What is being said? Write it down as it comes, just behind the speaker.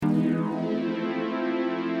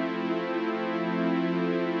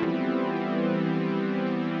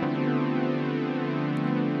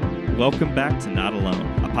Welcome back to Not Alone,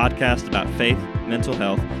 a podcast about faith, mental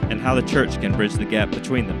health, and how the church can bridge the gap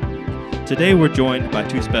between them. Today we're joined by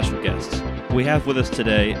two special guests. We have with us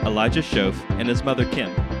today Elijah Shoaf and his mother Kim.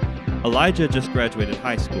 Elijah just graduated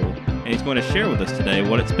high school, and he's going to share with us today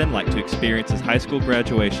what it's been like to experience his high school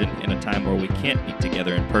graduation in a time where we can't be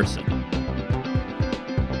together in person.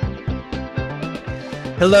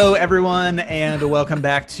 Hello, everyone, and welcome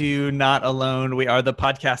back to Not Alone. We are the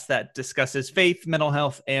podcast that discusses faith, mental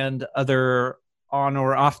health, and other on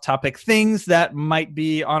or off topic things that might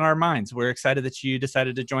be on our minds. We're excited that you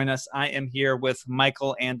decided to join us. I am here with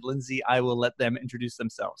Michael and Lindsay. I will let them introduce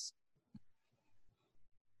themselves.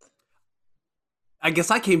 I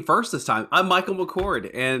guess I came first this time. I'm Michael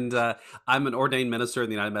McCord, and I'm an ordained minister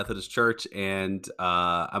in the United Methodist Church, and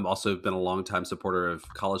I'm also been a longtime supporter of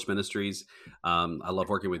college ministries. I love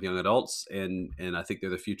working with young adults, and I think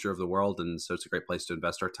they're the future of the world, and so it's a great place to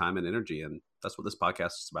invest our time and energy, and that's what this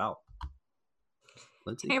podcast is about.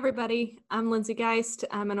 Lindsay? Hey everybody, I'm Lindsay Geist.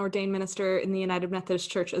 I'm an ordained minister in the United Methodist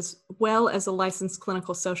Church as well as a licensed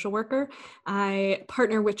clinical social worker. I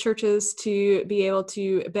partner with churches to be able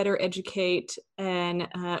to better educate and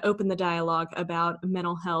open the dialogue about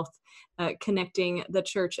mental health, connecting the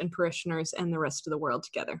church and parishioners and the rest of the world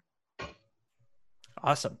together.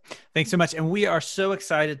 Awesome. Thanks so much. And we are so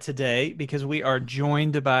excited today because we are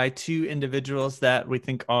joined by two individuals that we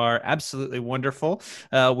think are absolutely wonderful.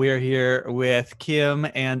 We are here with Kim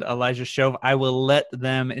and Elijah Shoaf. I will let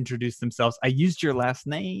them introduce themselves. I used your last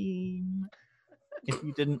name. If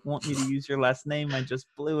you didn't want me to use your last name, I just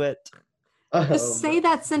blew it. Just say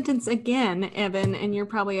that sentence again, Evan, and you're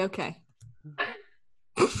probably okay.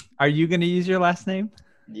 Are you going to use your last name?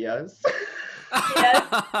 Yes. Yes.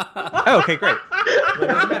 Oh, okay, great. What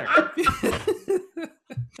does it matter?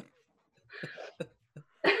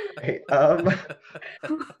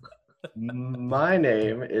 My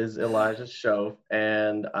name is Elijah Shoaf,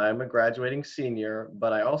 and I'm a graduating senior,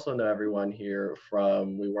 but I also know everyone here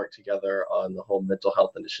from, we worked together on the whole mental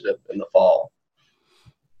health initiative in the fall.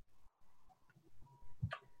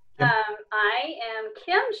 I am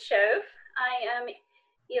Kim Shoaf. I am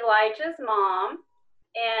Elijah's mom,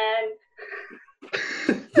 and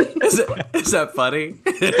Is that funny?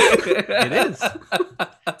 It is.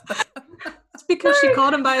 It's because she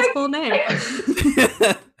called him by his full name. I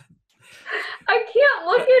can't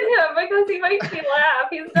look at him because he makes me laugh.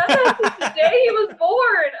 He's done that since the day he was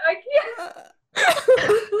born. I can't.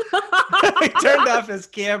 He turned off his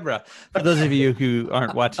camera. For those of you who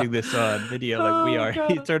aren't watching this on video like we are,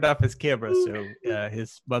 he turned off his camera so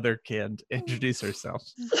his mother can introduce herself.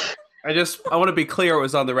 I want to be clear, it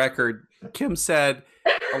was on the record. Kim said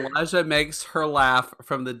Elijah makes her laugh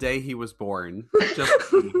from the day he was born.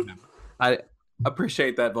 I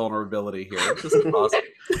appreciate that vulnerability here. This is awesome.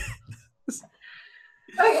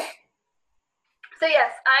 Okay. So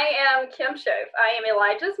yes, I am Kim Shoaf. I am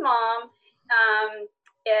Elijah's mom,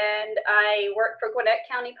 and I work for Gwinnett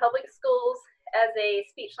County Public Schools as a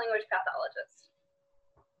speech-language pathologist.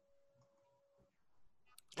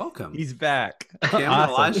 Welcome. He's back. Kim,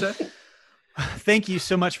 Awesome. Elijah. Thank you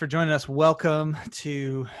so much for joining us. Welcome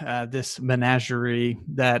to this menagerie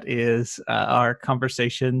that is our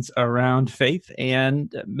conversations around faith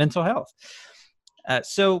and mental health.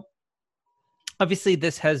 So obviously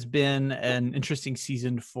this has been an interesting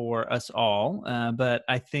season for us all, but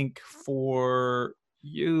I think for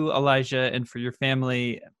you, Elijah, and for your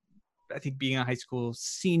family, I think being a high school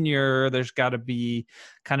senior, there's got to be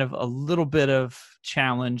kind of a little bit of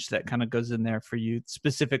challenge that kind of goes in there for you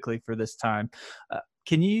specifically for this time.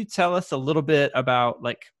 Can you tell us a little bit about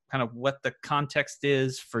like kind of what the context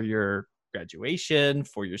is for your graduation,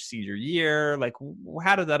 for your senior year? Like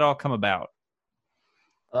how did that all come about?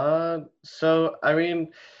 So I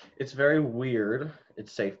mean, it's very weird.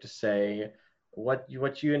 It's safe to say what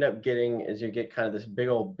you end up getting is you get kind of this big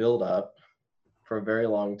old buildup for a very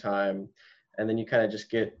long time, and then you kind of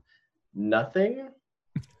just get nothing.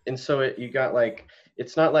 And so you got like,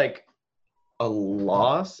 it's not like a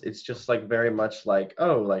loss, it's just like very much like,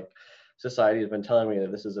 oh, like society has been telling me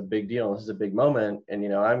that this is a big deal, this is a big moment, and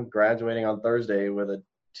I'm graduating on Thursday with a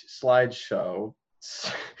slideshow.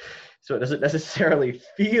 So it doesn't necessarily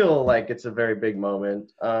feel like it's a very big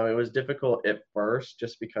moment. It was difficult at first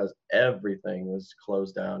just because everything was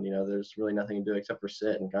closed down. There's really nothing to do except for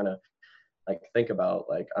sit and kind of like think about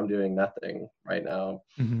like I'm doing nothing right now.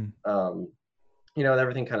 Mm-hmm.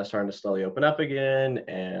 Everything kind of starting to slowly open up again,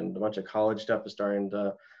 and a bunch of college stuff is starting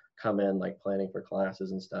to come in, like planning for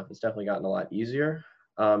classes and stuff. It's definitely gotten a lot easier.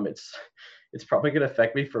 It's probably going to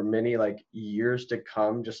affect me for many like years to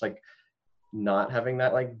come, just like not having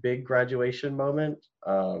that like big graduation moment.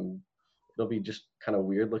 It'll it'll be just kind of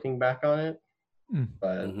weird looking back on it.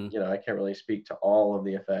 But I can't really speak to all of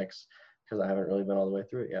the effects because I haven't really been all the way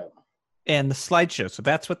through it yet. And the slideshow, so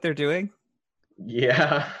that's what they're doing?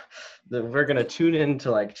 Yeah, we're going to tune in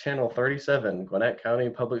to like channel 37, Gwinnett County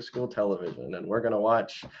Public School Television, and we're going to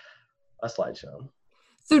watch a slideshow.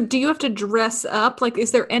 So do you have to dress up? Like,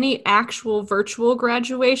 is there any actual virtual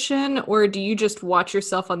graduation, or do you just watch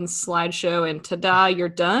yourself on the slideshow and ta-da, you're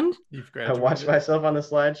done? I watch myself on the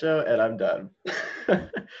slideshow and I'm done.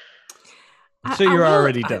 So you're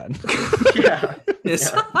already done. Yeah.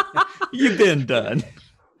 You've been done.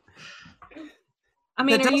 I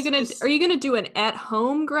mean, are you gonna do an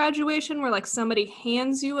at-home graduation where like somebody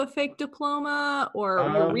hands you a fake diploma or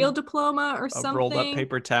a real diploma or something? A rolled up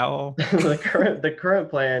paper towel. The current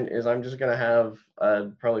plan is I'm just gonna have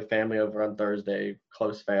probably family over on Thursday,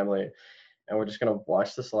 close family, and we're just gonna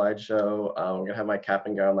watch the slideshow. I'm gonna have my cap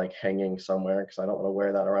and gown like hanging somewhere because I don't want to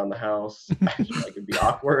wear that around the house. Like it'd be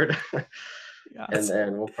awkward. Yes. And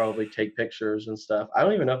then we'll probably take pictures and stuff. I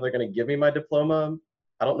don't even know if they're gonna give me my diploma.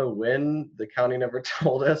 I don't know when. The county never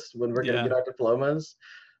told us when we're going to get our diplomas.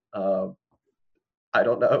 I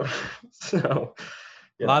don't know. So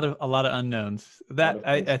a lot of unknowns. That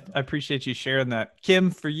I appreciate you sharing that.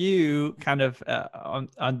 Kim, for you, kind of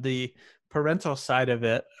on the parental side of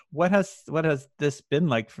it, what has this been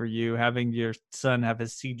like for you, having your son have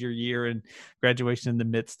his senior year and graduation in the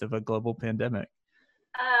midst of a global pandemic?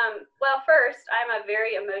 Well, first, I'm a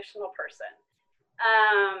very emotional person.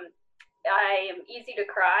 I am easy to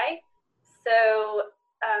cry, so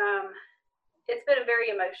it's been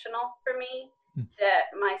very emotional for me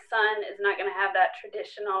that my son is not going to have that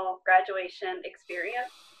traditional graduation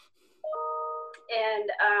experience.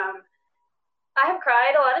 And I have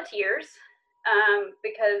cried a lot of tears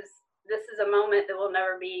because this is a moment that will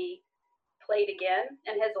never be played again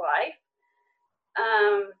in his life.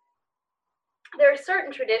 There are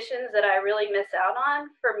certain traditions that I really miss out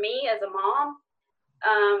on for me as a mom.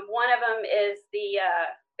 One of them is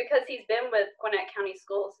because he's been with Gwinnett County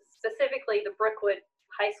Schools, specifically the Brookwood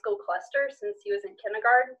High School cluster since he was in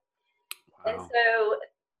kindergarten. Wow. And so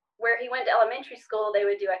where he went to elementary school, they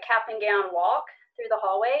would do a cap and gown walk through the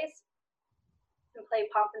hallways and play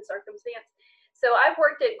pomp and circumstance. So I've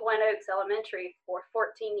worked at Glen Oaks Elementary for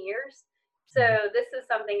 14 years. So this is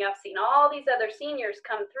something I've seen all these other seniors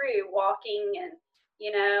come through walking and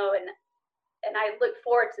I look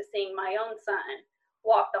forward to seeing my own son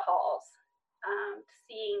walk the halls,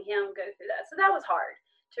 seeing him go through that. So that was hard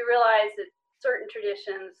to realize that certain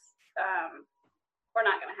traditions were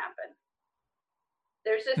not going to happen.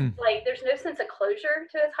 There's just there's no sense of closure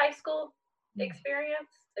to his high school experience.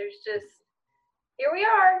 There's just, here we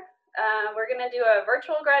are. We're going to do a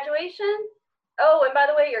virtual graduation. Oh, and by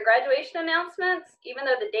the way, your graduation announcements, even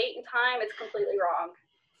though the date and time is completely wrong.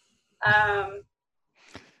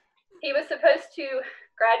 He was supposed to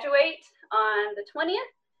graduate on the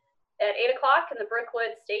 20th at 8 o'clock in the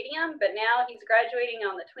Brookwood Stadium, but now he's graduating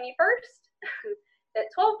on the 21st at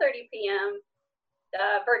 12:30 p.m.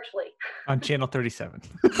 Virtually. On Channel 37.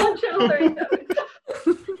 On Channel 37.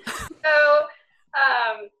 So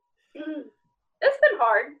it's been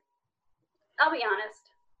hard. I'll be honest.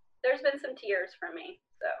 There's been some tears from me.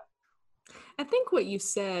 So I think what you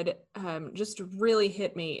said just really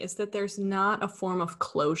hit me is that there's not a form of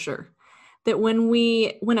closure. That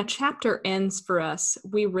when a chapter ends for us,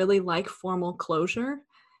 we really like formal closure.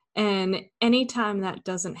 And anytime that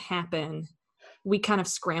doesn't happen, we kind of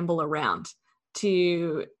scramble around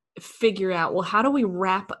to figure out, well, how do we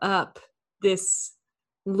wrap up this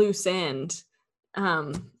loose end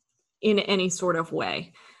in any sort of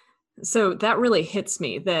way? So that really hits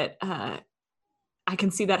me that I can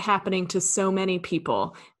see that happening to so many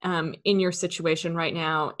people in your situation right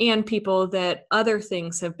now, and people that other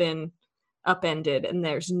things have been upended and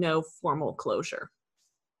there's no formal closure.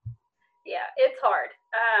 Yeah, it's hard.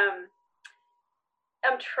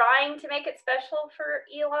 I'm trying to make it special for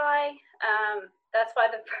Eli. That's why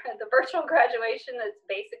the virtual graduation is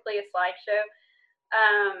basically a slideshow.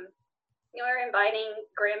 We're inviting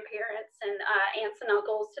grandparents and aunts and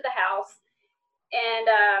uncles to the house,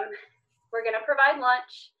 and we're going to provide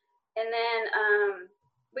lunch, and then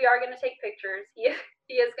we are going to take pictures. He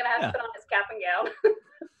is going to have to put on his cap and gown.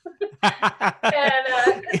 And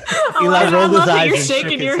Eli rolled his eyes you're and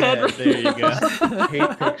shaking shook your his head. There you go.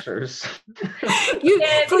 Hate pictures.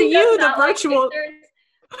 The virtual.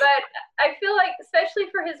 But I feel like, especially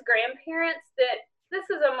for his grandparents, that this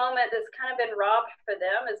is a moment that's kind of been robbed for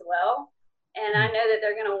them as well. And I know that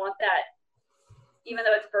they're going to want that, even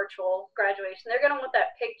though it's virtual graduation, they're going to want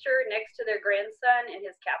that picture next to their grandson in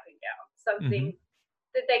his cap and gown, something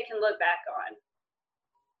that they can look back on.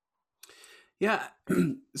 Yeah.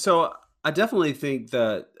 So I definitely think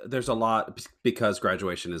that there's a lot because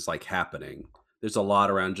graduation is like happening. There's a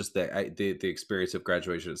lot around just the experience of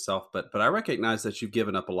graduation itself, but I recognize that you've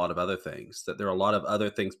given up a lot of other things. That there are a lot of other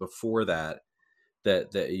things before that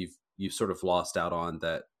you've sort of lost out on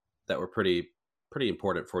that were pretty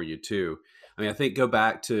important for you too. I mean, I think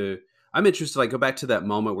I'm interested. Like, go back to that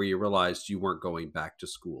moment where you realized you weren't going back to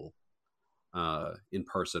school in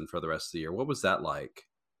person for the rest of the year. What was that like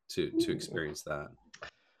to experience that?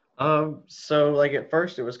 So like at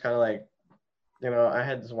first it was kind of like, I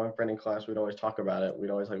had this one friend in class, we'd always talk about it.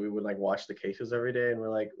 We would like watch the cases every day and we're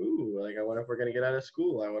like, ooh, like I wonder if we're gonna get out of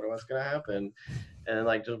school. I wonder what's gonna happen. And then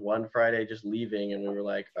like just one Friday just leaving and we were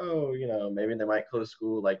like, oh, maybe they might close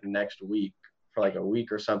school like next week for like a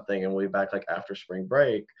week or something and we'll be back like after spring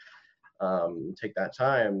break. Take that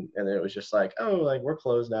time. And then it was just like, oh, like we're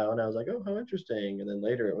closed now. And I was like, oh, how interesting. And then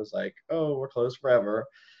later it was like, oh, we're closed forever.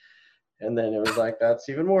 And then it was like, that's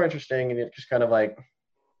even more interesting. And it just kind of like,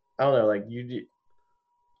 I don't know, like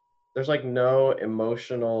there's like no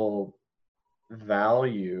emotional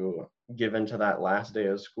value given to that last day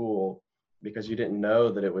of school because you didn't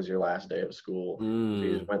know that it was your last day of school. So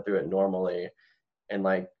you just went through it normally. And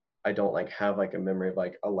like, I don't like have like a memory of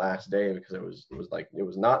like a last day because it was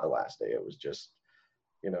not the last day. It was just,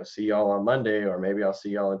 see y'all on Monday, or maybe I'll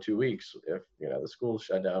see y'all in 2 weeks if, the school's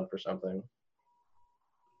shut down for something.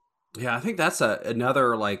 Yeah, I think that's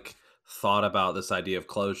another like thought about this idea of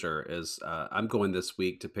closure is I'm going this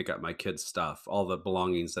week to pick up my kids' stuff, all the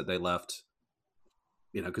belongings that they left,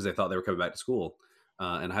 because they thought they were coming back to school,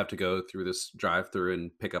 and I have to go through this drive-through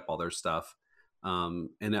and pick up all their stuff.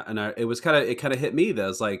 It kind of hit me that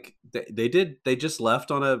was like they just left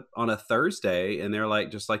on a Thursday, and they're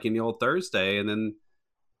like just like any old Thursday, and then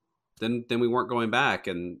we weren't going back,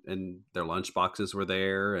 and their lunch boxes were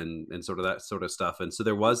there, and sort of that sort of stuff. And so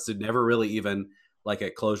there was never really even like a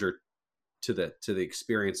closure to the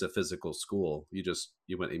experience of physical school. You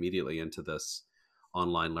went immediately into this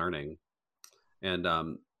online learning. And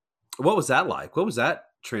what was that like? What was that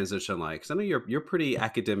transition like? Because I know you're pretty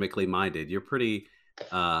academically minded. You're pretty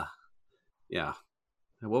yeah.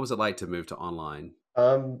 What was it like to move to online?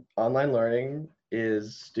 Online learning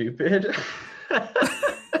is stupid.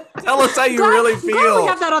 Tell us how you glad, really feel. Glad we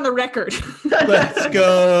have that on the record. Let's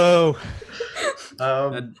go.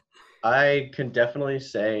 I can definitely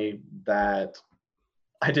say that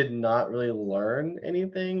I did not really learn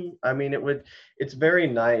anything. I mean, it's very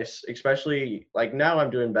nice, especially like now I'm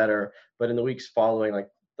doing better, but in the weeks following like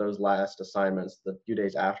those last assignments, the few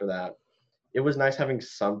days after that, it was nice having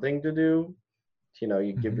something to do.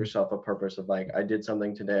 You give yourself a purpose of like, I did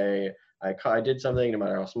something today. I did something, no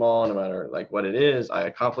matter how small, no matter like what it is, I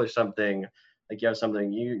accomplished something. Like you have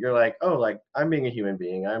something, you're like, oh, like I'm being a human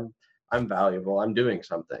being. I'm valuable. I'm doing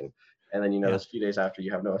something. And then, those few days after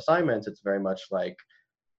you have no assignments, it's very much like,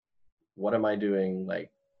 what am I doing?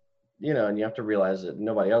 Like, and you have to realize that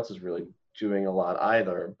nobody else is really doing a lot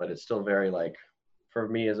either, but it's still very like, for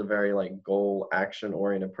me as a very like goal action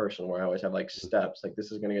oriented person where I always have like steps, like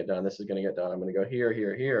this is going to get done. This is going to get done. I'm going to go here,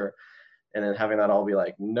 here, here. And then having that all be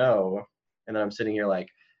like, no. And then I'm sitting here like,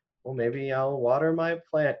 well, maybe I'll water my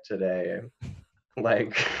plant today.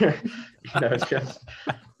 Like, it's just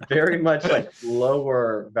very much like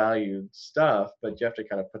lower valued stuff, but you have to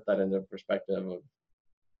kind of put that into perspective of,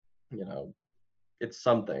 it's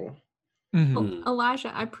something. Well,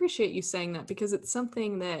 Elijah, I appreciate you saying that because it's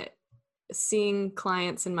something that seeing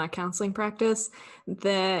clients in my counseling practice,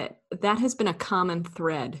 that has been a common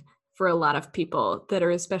thread for a lot of people that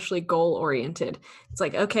are especially goal oriented. It's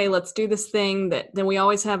like, okay, let's do this thing that then we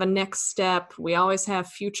always have a next step. We always have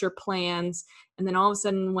future plans. And then all of a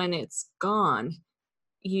sudden when it's gone,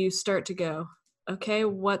 you start to go, okay,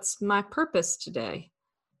 what's my purpose today?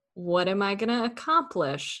 What am I going to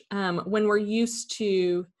accomplish? When we're used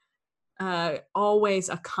to always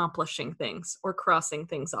accomplishing things or crossing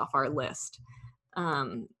things off our list,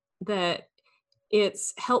 that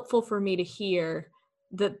it's helpful for me to hear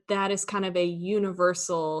that is kind of a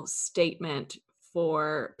universal statement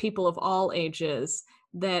for people of all ages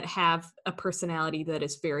that have a personality that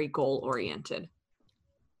is very goal oriented.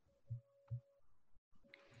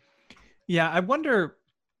 Yeah, I wonder,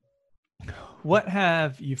 what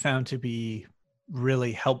have you found to be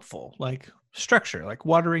really helpful? Like structure, like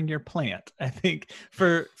watering your plant. I think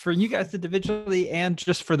for you guys individually and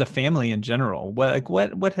just for the family in general,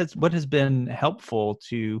 what has been helpful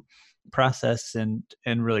to process and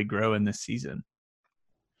really grow in this season?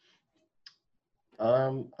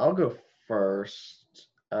 I'll go first.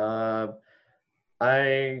 I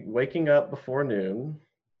waking up before noon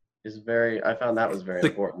is very. I found that was very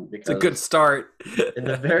important It's a because good start. in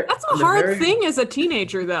the very That's a in the hard very- thing as a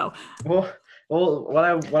teenager, though. Well, what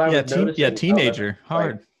I was noticing. Teenager,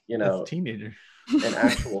 hard. Like, you know, Teenager. an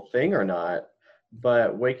actual thing or not,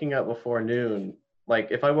 but waking up before noon, like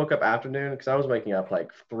if I woke up afternoon, because I was waking up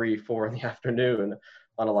like 3, 4 in the afternoon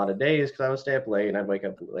on a lot of days because I would stay up late and I'd wake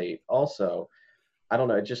up late also. I don't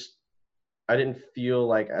know, it just I didn't feel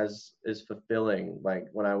like as fulfilling. Like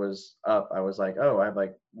when I was up, I was like, oh, I have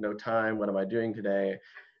like no time. What am I doing today?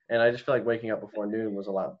 And I just feel like waking up before noon was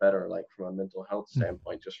a lot better, like from a mental health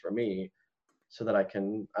standpoint, just for me, so that I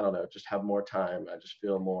can, I don't know, just have more time. I just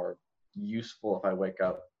feel more useful if I wake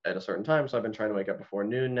up at a certain time. So I've been trying to wake up before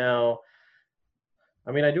noon now.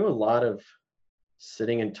 I mean, I do a lot of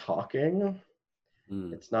sitting and talking.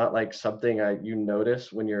 It's not like something you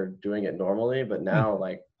notice when you're doing it normally, but now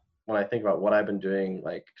like when I think about what I've been doing,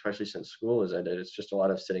 like especially since school has ended, it's just a lot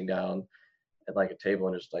of sitting down at like a table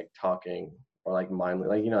and just like talking, or like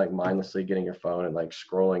mindlessly getting your phone and like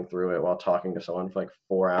scrolling through it while talking to someone for like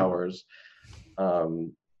 4 hours.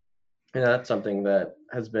 And that's something that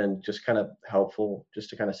has been just kind of helpful, just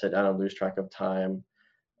to kind of sit down and lose track of time.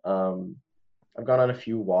 I've gone on a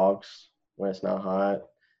few walks when it's not hot.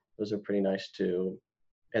 Those are pretty nice too.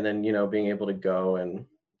 And then, being able to go and,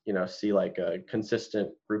 see like a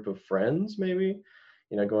consistent group of friends, maybe,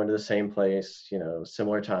 going to the same place,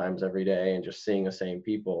 similar times every day, and just seeing the same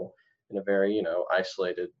people in a very,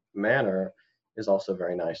 isolated manner is also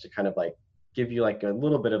very nice to kind of like give you like a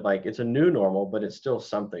little bit of like, it's a new normal, but it's still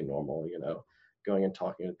something normal, going and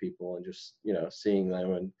talking with people and just, seeing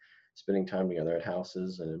them and spending time together at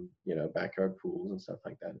houses and, backyard pools and stuff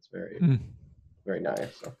like that. It's very, very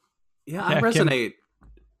nice. So. Yeah, I resonate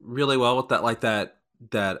really well with that, like that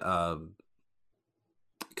kind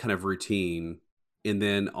of routine. And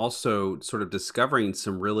then also sort of discovering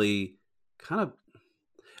some really kind of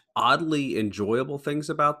oddly enjoyable things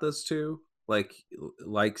about this too. Like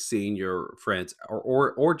seeing your friends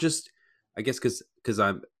or just, I guess, because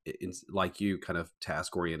I'm like you, kind of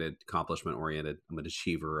task oriented, accomplishment oriented. I'm an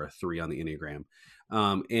achiever, a 3 on the Enneagram.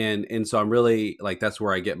 And so I'm really like, that's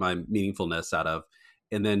where I get my meaningfulness out of.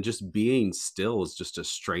 And then just being still is just a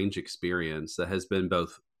strange experience that has been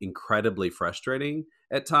both incredibly frustrating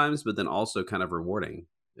at times, but then also kind of rewarding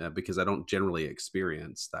because I don't generally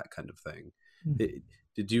experience that kind of thing.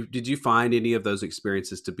 Did you find any of those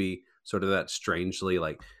experiences to be sort of that strangely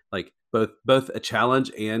like both a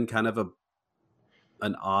challenge and kind of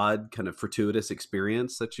an odd kind of fortuitous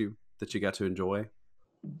experience that you got to enjoy?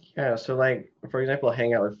 Yeah, so like for example,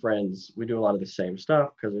 hang out with friends, we do a lot of the same stuff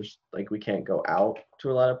because there's like we can't go out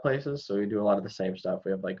to a lot of places, so we do a lot of the same stuff.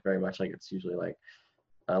 We have like very much like it's usually like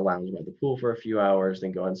a lounge by the pool for a few hours,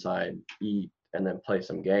 then go inside, eat, and then play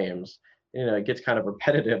some games. It gets kind of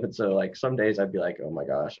repetitive, and so like some days I'd be like, oh my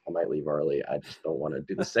gosh, I might leave early. I just don't want to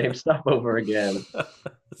do the same stuff over again.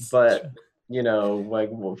 But like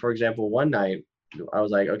for example, one night I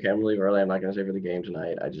was like, okay, I'm gonna leave early. I'm not gonna stay for the game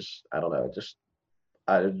tonight. I don't know, just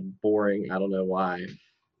it was boring. I don't know why.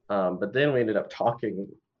 But then we ended up talking,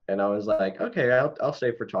 and I was like, okay, I'll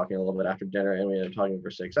stay for talking a little bit after dinner. And we ended up talking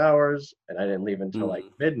for 6 hours, and I didn't leave until like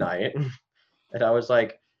midnight. And I was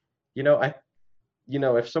like,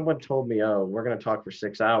 if someone told me, oh, we're gonna talk for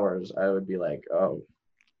 6 hours, I would be like, oh,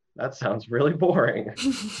 that sounds really boring.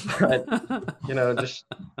 But just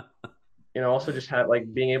also just have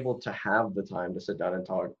like being able to have the time to sit down and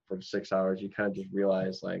talk for 6 hours, you kind of just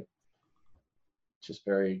realize like it's just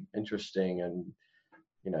very interesting, and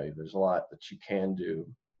there's a lot that you can do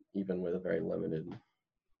even with a very limited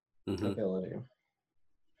ability.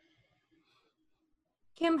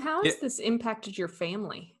 Kim, how has this impacted your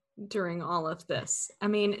family during all of this? I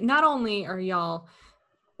mean, not only are y'all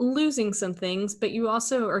losing some things, but you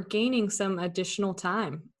also are gaining some additional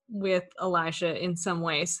time with Elijah in some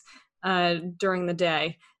ways during the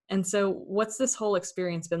day. And so what's this whole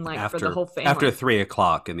experience been like for the whole family? After 3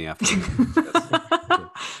 o'clock in the afternoon.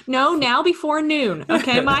 No, now before noon.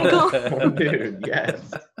 Okay, Michael? Dude, yes.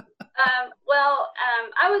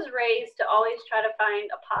 I was raised to always try to find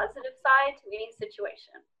a positive side to any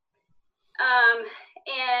situation.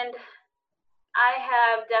 And I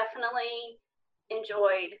have definitely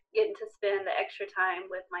enjoyed getting to spend the extra time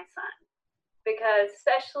with my son, because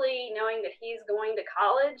especially knowing that he's going to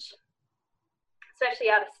college,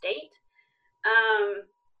 especially out of state, I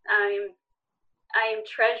am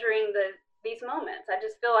treasuring these moments. I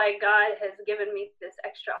just feel like God has given me this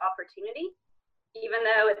extra opportunity, even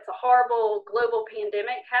though it's a horrible global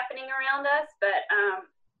pandemic happening around us, but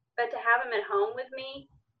to have him at home with me,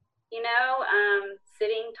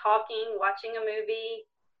 sitting, talking, watching a movie,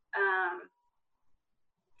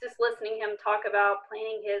 just listening to him talk about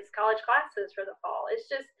planning his college classes for the fall. It's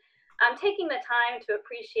just, I'm taking the time to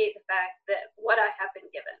appreciate the fact that what I have been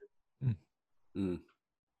given. Mm.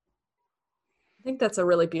 I think that's a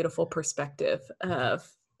really beautiful perspective of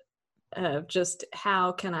just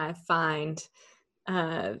how can I find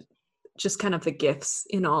just kind of the gifts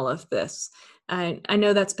in all of this. I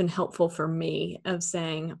know that's been helpful for me, of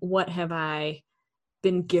saying, what have I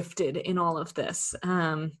been gifted in all of this?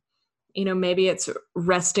 Maybe it's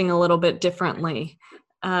resting a little bit differently,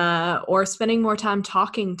 or spending more time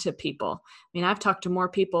talking to people. I mean, I've talked to more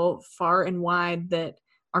people far and wide that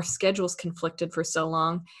our schedules conflicted for so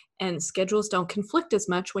long, and schedules don't conflict as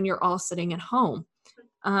much when you're all sitting at home.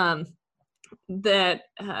 That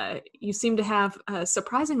you seem to have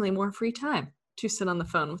surprisingly more free time to sit on the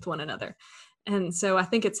phone with one another. And so I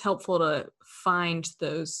think it's helpful to find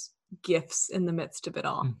those gifts in the midst of it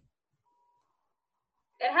all.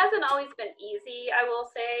 It hasn't always been easy, I will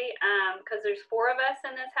say, because there's 4 of us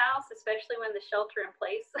in this house, especially when the shelter in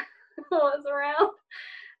place was around.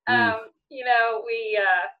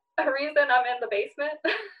 A reason I'm in the basement,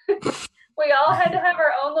 we all had to have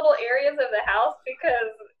our own little areas of the house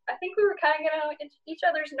because I think we were kind of getting on each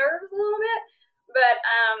other's nerves a little bit.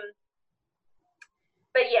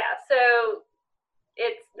 But yeah, so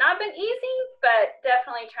it's not been easy, but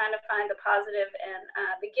definitely trying to find the positive and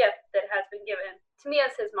the gift that has been given to me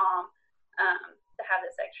as his mom, to have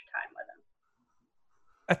this extra time with him.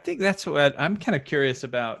 I think that's what I'm kind of curious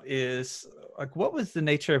about, is like, what was the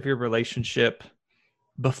nature of your relationship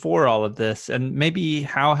before all of this? And maybe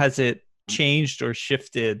how has it changed or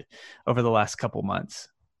shifted over the last couple months?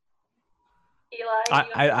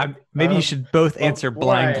 Eli, maybe you should both answer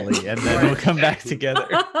blindly, and then we'll come back together.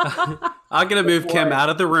 I'm gonna move Kim out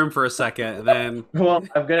of the room for a second, and then. Well,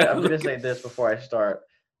 I'm gonna say this before I start.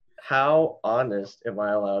 How honest am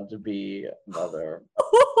I allowed to be, Mother?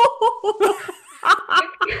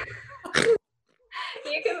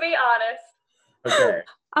 You can be honest. Okay.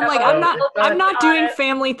 I'm like, I'm not doing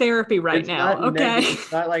family therapy right now. Okay.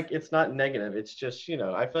 It's not negative. It's just,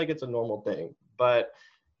 I feel like it's a normal thing. But,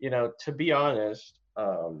 to be honest,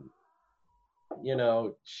 we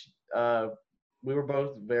were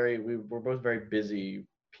both very busy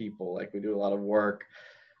people. Like, we do a lot of work.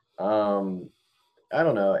 I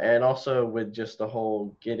don't know. And also with just the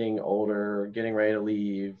whole getting older, getting ready to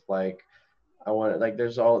leave, like,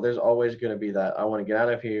 there's always going to be that, I want to get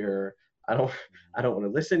out of here. I don't want to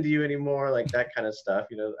listen to you anymore. Like, that kind of stuff,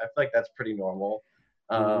 I feel like that's pretty normal.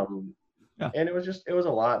 Yeah. And it was a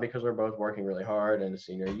lot because we're both working really hard in the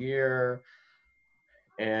senior year.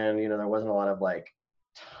 And, there wasn't a lot of like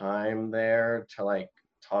time there to like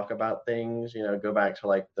talk about things, go back to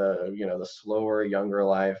like the slower, younger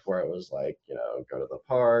life where it was like, go to the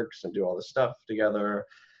parks and do all this stuff together.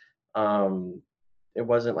 It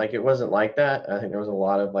wasn't like that. I think there was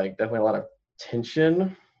definitely a lot of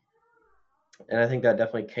tension. And I think that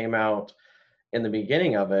definitely came out in the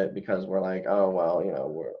beginning of it, because we're like, oh, well,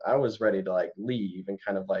 I was ready to like leave and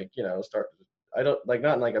kind of like, start, I don't like,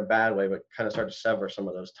 not in like a bad way, but kind of start to sever some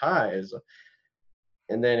of those ties.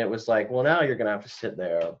 And then it was like, well, now you're going to have to sit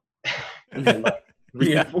there and like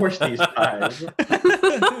reinforce these ties.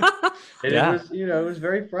 And it was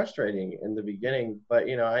very frustrating in the beginning, but,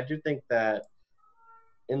 I do think that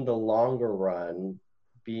in the longer run,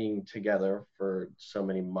 being together for so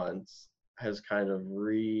many months has kind of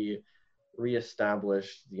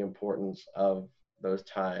reestablished the importance of those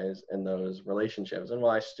ties and those relationships. And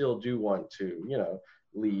while I still do want to,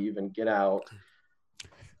 leave and get out,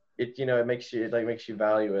 it makes you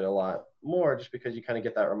value it a lot more, just because you kind of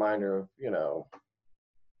get that reminder of,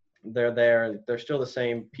 they're there, they're still the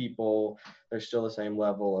same people, they're still the same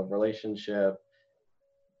level of relationship.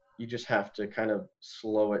 You just have to kind of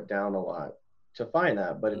slow it down a lot to find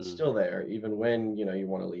that, but it's still there, even when, you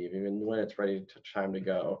want to leave, even when it's time to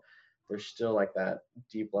go. There's still like that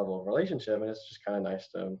deep level of relationship, and it's just kind of nice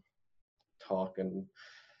to talk and,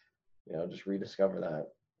 just rediscover that.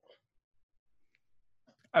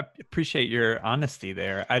 I appreciate your honesty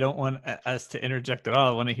there. I don't want us to interject at all.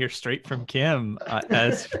 I want to hear straight from Kim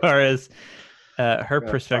as far as her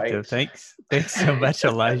perspective. Thanks so much,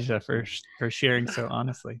 Elijah, for sharing so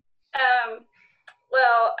honestly.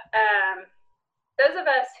 Those of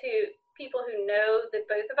us people who know the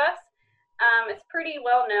both of us, it's pretty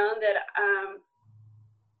well known that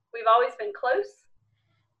we've always been close.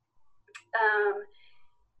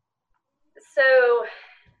 So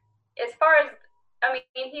as far as,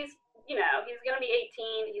 he's going to be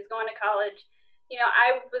 18. He's going to college.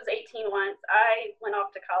 I was 18 once. I went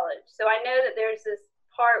off to college. So I know that there's this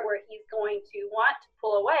part where he's going to want to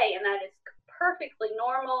pull away, and that is perfectly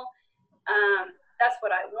normal. that's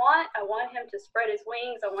what I want. I want him to spread his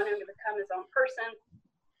wings. I want him to become his own person.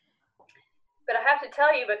 But I have to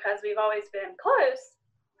tell you, because we've always been close,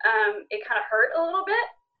 it kind of hurt a little bit.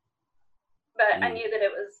 But I knew that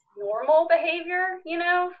it was normal behavior, you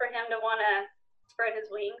know, for him to want to spread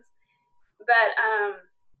his wings. But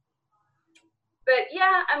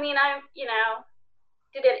yeah, I mean,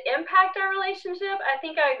 did it impact our relationship? I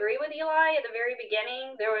think I agree with Eli at the very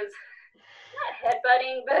beginning. There was not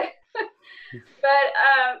headbutting, but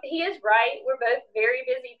he is right. We're both very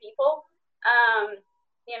busy people,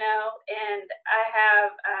 you know, and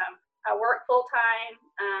I work full time.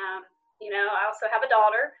 You know, I also have a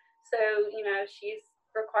daughter. So, you know,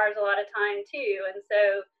 requires a lot of time too. And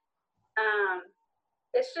so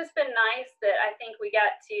it's just been nice that I think we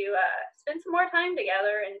got to spend some more time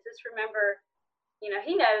together and just remember, you know,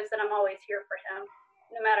 he knows that I'm always here for him,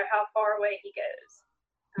 no matter how far away he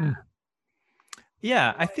goes.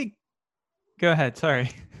 Yeah, I think, go ahead. Sorry.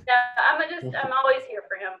 Yeah, I'm always here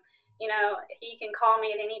for him. You know, he can call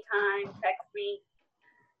me at any time, text me.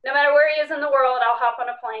 No matter where he is in the world, I'll hop on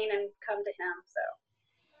a plane and come to him. So.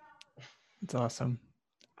 It's awesome.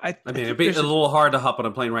 I mean, it'd be a little hard to hop on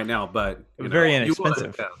a plane right now, but very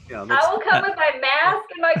inexpensive. I will come with my mask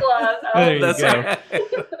and my gloves. There you go.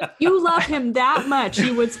 Right. You love him that much,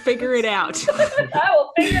 you would figure it out. I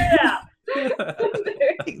will figure it out.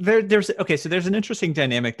 So there's an interesting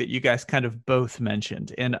dynamic that you guys kind of both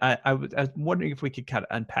mentioned, and I was wondering if we could kind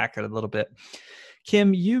of unpack it a little bit.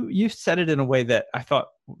 Kim, you said it in a way that I thought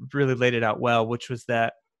really laid it out well, which was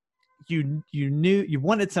that you knew you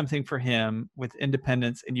wanted something for him with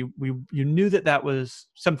independence, and you knew that was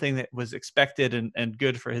something that was expected and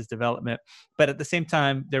good for his development. But at the same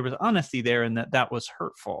time, there was honesty there, and that was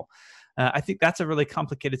hurtful. I think that's a really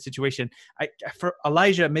complicated situation. For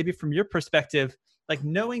Elijah, maybe from your perspective, like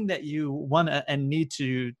knowing that you want and need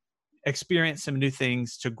to experience some new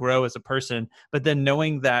things to grow as a person, but then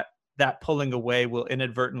knowing that pulling away will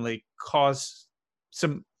inadvertently cause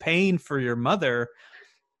some pain for your mother,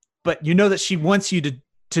 but you know that she wants you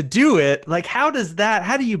to do it. Like, how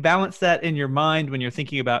do you balance that in your mind when you're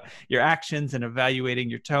thinking about your actions and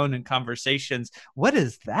evaluating your tone in conversations? What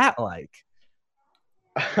is that like?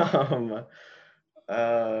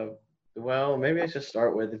 Well, maybe I should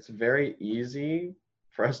start with, it's very easy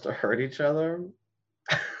for us to hurt each other.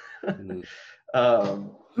 I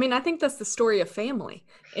mean, I think that's the story of family.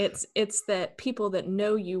 It's that people that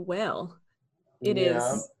know you well,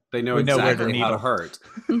 is. They know exactly how to hurt.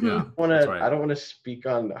 Yeah, I don't want to speak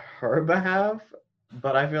on her behalf,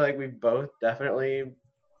 but I feel like we both definitely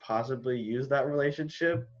possibly use that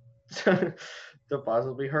relationship to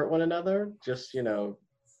possibly hurt one another. Just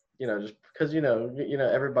just because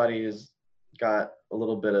everybody has got a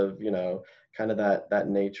little bit of kind of that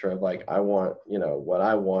nature of like, I want what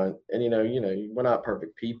I want, and we're not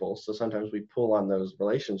perfect people, so sometimes we pull on those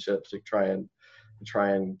relationships to try and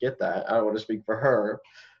get that. I don't want to speak for her,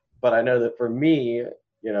 but I know that for me,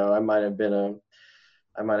 I might have done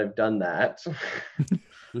that.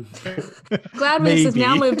 Gladness has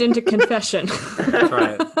now moved into confession.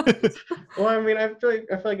 Right. Well, I mean, I feel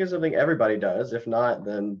like it's something everybody does. If not,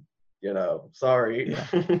 then sorry.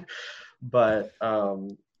 Yeah. But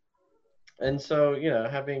and so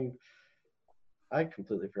I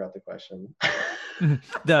completely forgot the question. I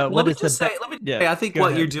think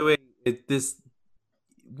what you're doing is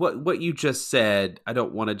what you just said, I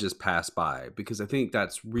don't want to just pass by, because I think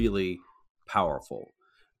that's really powerful.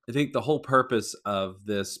 I think the whole purpose of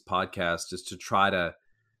this podcast is to try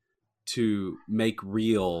to make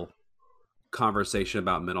real conversation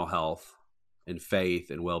about mental health and faith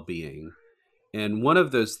and well-being. And one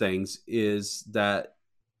of those things is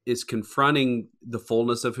confronting the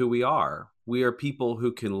fullness of who we are. We are people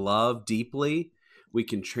who can love deeply. We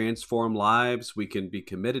can transform lives. We can be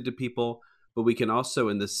committed to people, but we can also,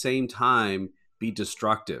 in the same time, be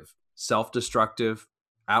destructive, self-destructive,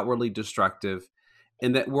 outwardly destructive,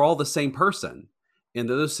 and that we're all the same person. And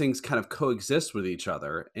those things kind of coexist with each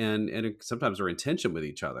other and sometimes are in tension with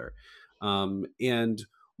each other. And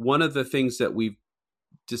one of the things that we've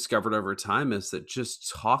discovered over time is that just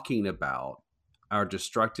talking about our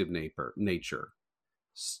destructive nature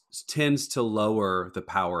tends to lower the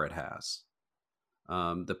power it has.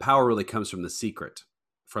 The power really comes from the secret,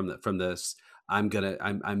 from this. I'm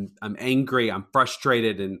angry, I'm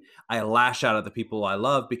frustrated, and I lash out at the people I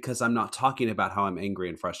love because I'm not talking about how I'm angry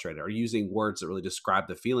and frustrated, or using words that really describe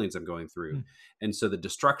the feelings I'm going through. And so the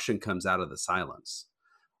destruction comes out of the silence.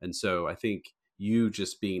 And so I think you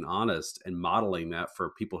just being honest and modeling that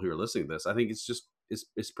for people who are listening to this, I think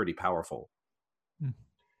it's pretty powerful.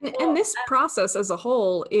 And this process as a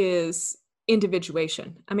whole is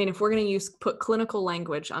individuation. I mean, if we're going to put clinical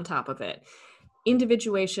language on top of it,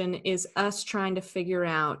 individuation is us trying to figure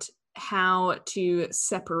out how to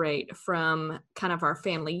separate from kind of our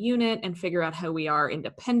family unit and figure out how we are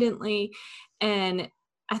independently. And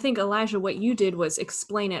I think, Elijah, what you did was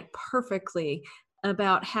explain it perfectly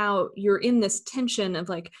about how you're in this tension of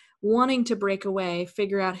like wanting to break away,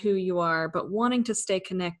 figure out who you are, but wanting to stay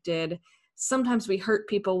connected. Sometimes we hurt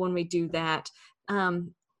people when we do that.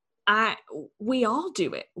 We all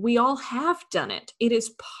do it. We all have done it. It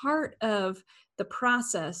is part of the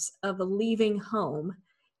process of leaving home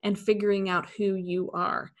and figuring out who you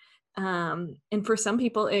are. And for some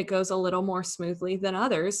people, it goes a little more smoothly than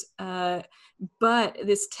others. But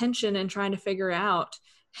this tension and trying to figure out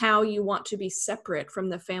how you want to be separate from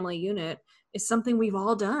the family unit is something we've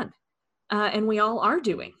all done, and we all are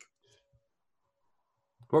doing.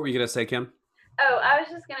 What were you going to say, Kim? Oh, I was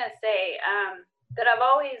just going to say that I've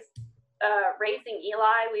always, raising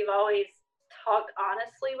Eli, we've always talked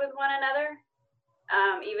honestly with one another,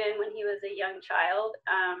 even when he was a young child.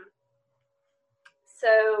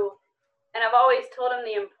 And I've always told him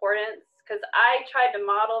the importance, because I tried to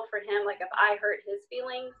model for him, like if I hurt his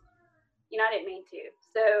feelings, I didn't mean to.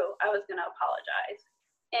 So I was going to apologize.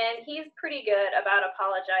 And he's pretty good about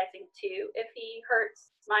apologizing too if he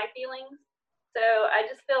hurts my feelings. So I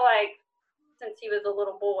just feel like since he was a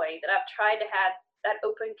little boy that I've tried to have that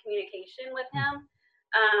open communication with him,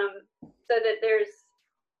 so that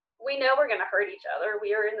we know we're going to hurt each other.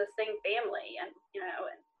 We are in the same family, and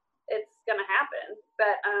and it's going to happen.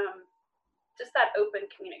 But just that open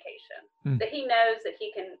communication, that he knows that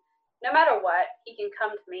he can, no matter what, he can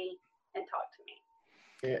come to me and talk to me.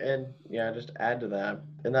 And just add to that,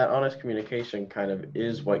 and that honest communication kind of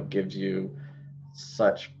is what gives you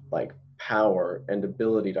such like power and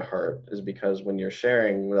ability to hurt, is because when you're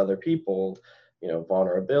sharing with other people,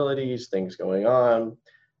 vulnerabilities, things going on,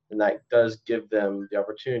 and that does give them the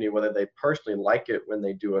opportunity, whether they personally like it when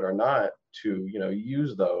they do it or not, to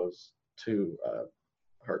use those to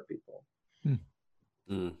hurt people.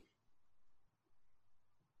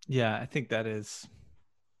 Yeah, I think that is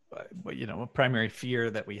a primary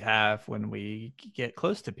fear that we have when we get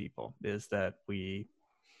close to people, is that we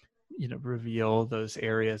reveal those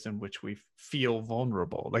areas in which we feel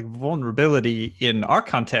vulnerable. Like vulnerability in our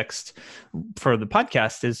context for the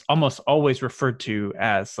podcast is almost always referred to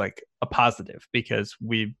as like a positive, because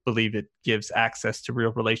we believe it gives access to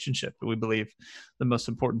real relationship. We believe the most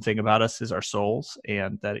important thing about us is our souls,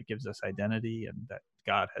 and that it gives us identity, and that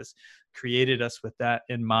God has created us with that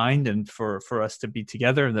in mind, and for us to be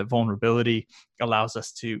together, and that vulnerability allows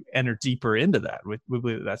us to enter deeper into that. We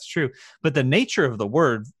believe that that's true. But the nature of the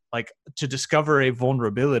word, like to discover a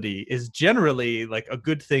vulnerability, is generally like a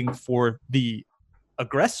good thing for the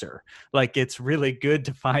aggressor. Like it's really good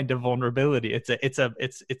to find a vulnerability. It's a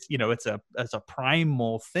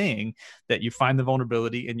primal thing that you find the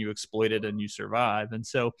vulnerability and you exploit it and you survive. And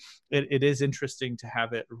so it is interesting to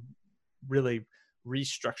have it really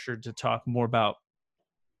restructured to talk more about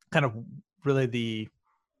kind of really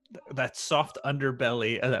that soft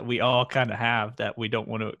underbelly that we all kind of have that we don't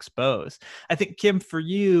want to expose. I think, Kim, for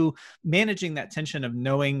you, managing that tension of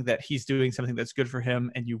knowing that he's doing something that's good for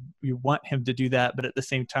him and you want him to do that, but at the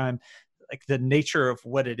same time, like the nature of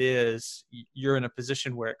what it is, you're in a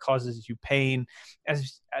position where it causes you pain.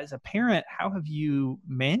 As a parent, how have you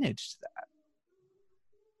managed that?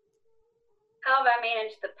 How have I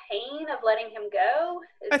managed the pain of letting him go?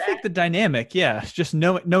 I think the dynamic, yeah, just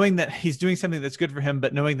knowing that he's doing something that's good for him,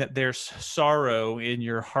 but knowing that there's sorrow in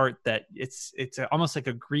your heart, that it's almost like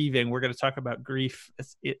a grieving. We're going to talk about grief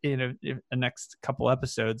in the next couple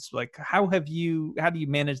episodes. Like, how do you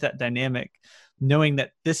manage that dynamic, knowing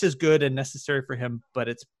that this is good and necessary for him, but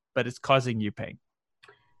it's causing you pain?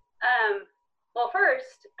 Well,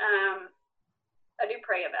 first, I do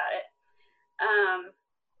pray about it.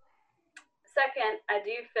 Second, I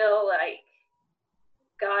do feel like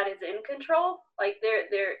God is in control. Like they're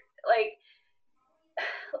like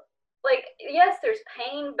yes, there's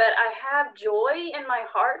pain, but I have joy in my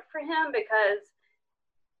heart for him, because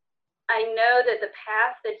I know that the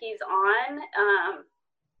path that he's on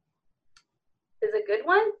is a good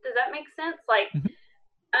one. Does that make sense? Like,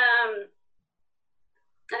 I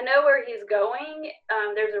know where he's going.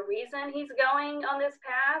 There's a reason he's going on this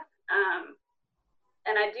path.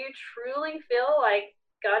 And I do truly feel like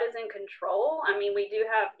God is in control. I mean, we do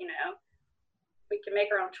have, we can make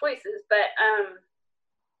our own choices, but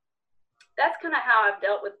that's kind of how I've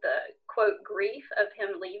dealt with the quote grief of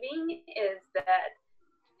him leaving, is that,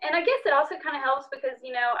 and I guess it also kind of helps because,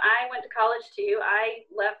 I went to college too. I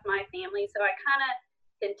left my family, so I kind of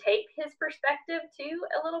can take his perspective too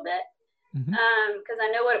a little bit. because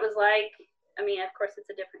I know what it was like. I mean, of course,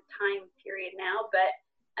 it's a different time period now, but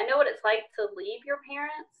I know what it's like to leave your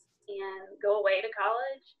parents and go away to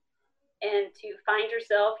college and to find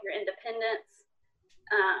yourself, your independence.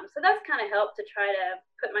 So that's kind of helped to try to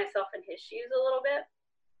put myself in his shoes a little bit.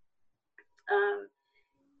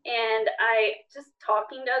 And I just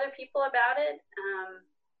talking to other people about it,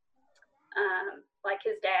 like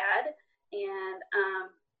his dad and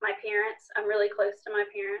my parents. I'm really close to my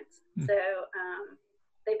parents. So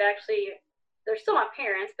they're still my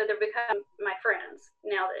parents, but they've become my friends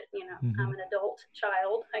now that, I'm an adult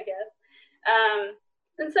child, I guess.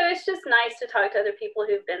 And so it's just nice to talk to other people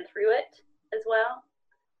who've been through it as well.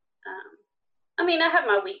 I mean, I have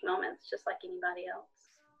my weak moments just like anybody else.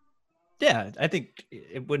 Yeah, I think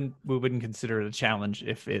we wouldn't consider it a challenge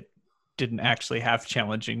if it didn't actually have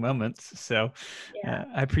challenging moments. So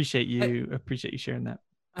I appreciate you sharing that.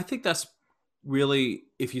 I think that's really,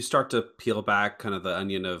 if you start to peel back kind of the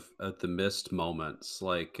onion of the missed moments,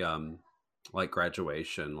 like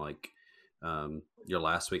graduation, like your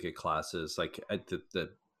last week of classes, like at the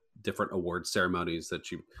different award ceremonies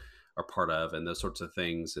that you are part of, and those sorts of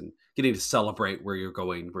things, and getting to celebrate where you're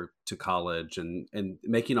going to college, and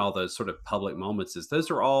making all those sort of public moments, those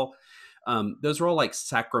are all like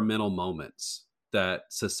sacramental moments that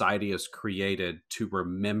society has created to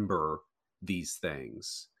remember these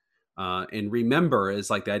things. And remember is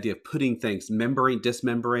like the idea of putting things,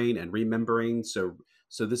 dismembering and remembering. So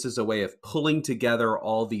this is a way of pulling together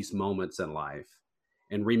all these moments in life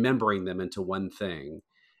and remembering them into one thing.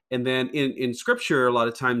 And then in scripture, a lot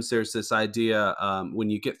of times there's this idea when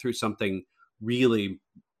you get through something really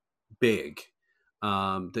big,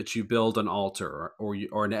 that you build an altar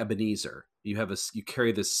or an Ebenezer. You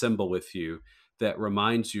carry this symbol with you that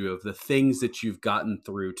reminds you of the things that you've gotten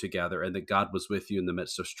through together, and that God was with you in the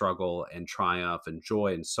midst of struggle and triumph and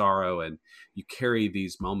joy and sorrow. And you carry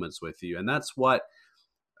these moments with you. And that's what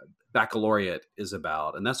baccalaureate is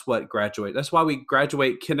about. And that's what that's why we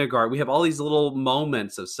graduate kindergarten. We have all these little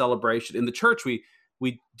moments of celebration. In the church, we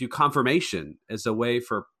do confirmation as a way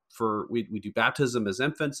we do baptism as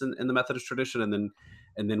infants in the Methodist tradition. And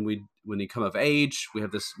then when you come of age, we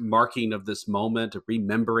have this marking of this moment of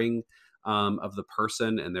remembering of the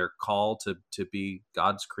person and their call to be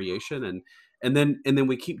God's creation. And then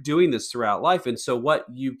we keep doing this throughout life. And so what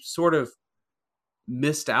you sort of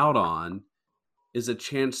missed out on is a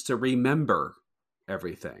chance to remember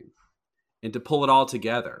everything and to pull it all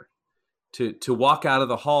together, to walk out of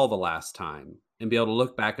the hall the last time and be able to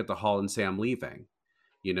look back at the hall and say, I'm leaving,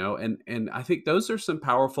 and I think those are some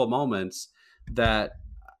powerful moments that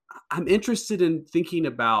I'm interested in thinking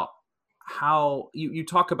about. How you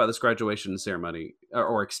talk about this graduation ceremony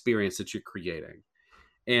or experience that you're creating.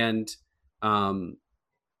 And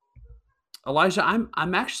Elijah,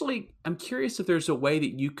 I'm curious if there's a way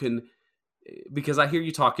that you can, because I hear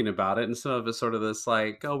you talking about it, and some of it's sort of this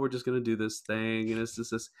like, oh, we're just going to do this thing, and it's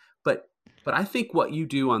just this. But I think what you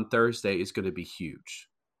do on Thursday is going to be huge.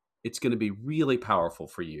 It's going to be really powerful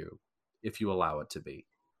for you if you allow it to be.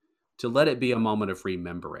 To let it be a moment of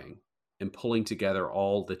remembering and pulling together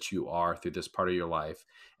all that you are through this part of your life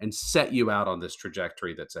and set you out on this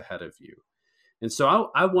trajectory that's ahead of you. And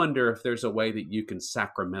so I wonder if there's a way that you can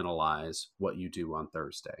sacramentalize what you do on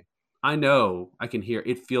Thursday. I know I can hear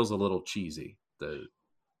it feels a little cheesy.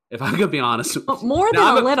 If I'm gonna be honest, more than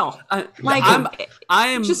a little.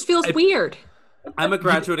 It just feels weird. I'm a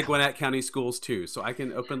graduate of Gwinnett County Schools too, so I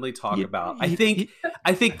can openly talk about. I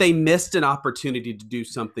think they missed an opportunity to do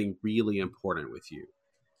something really important with you,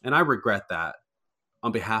 and I regret that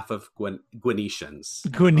on behalf of Gwinnetians.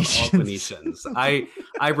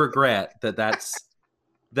 I regret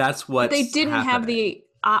that's what they didn't happening. have the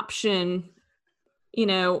option,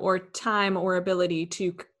 or time or ability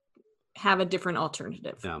to have a different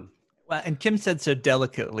alternative. Yeah. Well, and Kim said so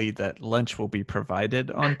delicately that lunch will be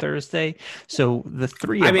provided on Thursday. So the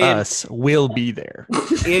three of us will be there.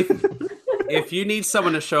 If you need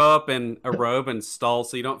someone to show up in a robe and stole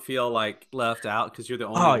so you don't feel like left out because you're the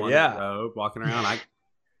only one in a robe walking around,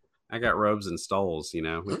 I got robes and stoles, we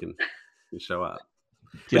can show up.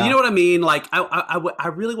 But you know what I mean? Like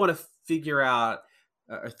I really want to figure out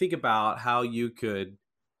or think about how you could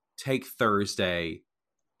take Thursday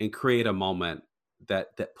and create a moment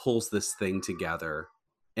that pulls this thing together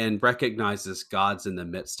and recognizes God's in the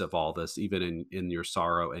midst of all this, even in your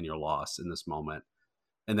sorrow and your loss in this moment,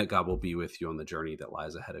 and that God will be with you on the journey that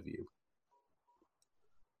lies ahead of you.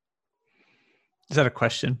 Is that a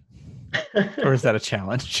question? Or is that a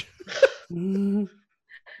challenge? Is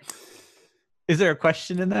there a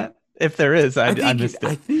question in that? If there is, I missed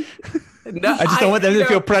it. No, I just don't want them to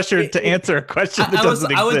feel pressured it- to answer a question that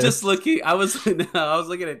doesn't exist. I was just looking. I was looking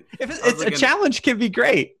at. If I was it's a looking- challenge, can be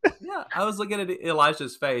great. Yeah, I was looking at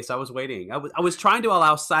Elijah's face. I was waiting. I was trying to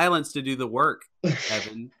allow silence to do the work.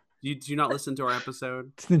 Evan, do you not listen to our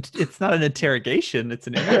episode? It's not an interrogation; it's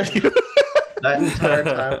an interview. That entire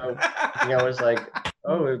time, I was like,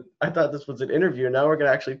 oh, I thought this was an interview. Now we're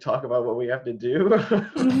gonna actually talk about what we have to do.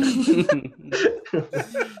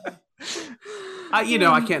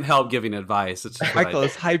 I can't help giving advice. It's just what Michael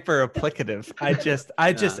is hyper applicative.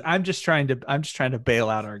 I'm just trying to bail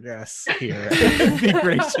out our guests here. Be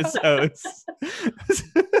gracious hosts.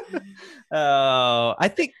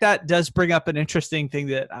 I think that does bring up an interesting thing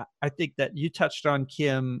that I think that you touched on,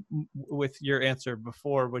 Kim, with your answer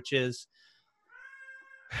before, which is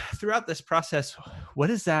throughout this process, what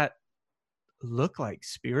does that look like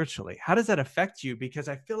spiritually? How does that affect you? Because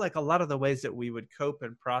I feel like a lot of the ways that we would cope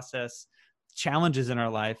and process challenges in our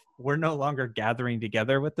life, we're no longer gathering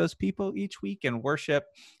together with those people each week and worship,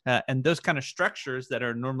 and those kind of structures that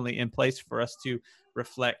are normally in place for us to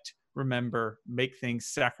reflect, remember, make things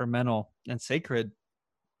sacramental and sacred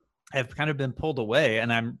have kind of been pulled away.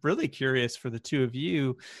 And I'm really curious for the two of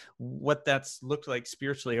you, what that's looked like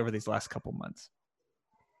spiritually over these last couple months.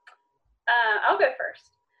 I'll go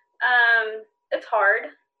first. It's hard.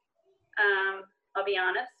 I'll be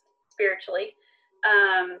honest, spiritually.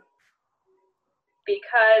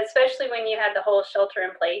 Because especially when you had the whole shelter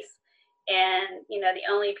in place and, the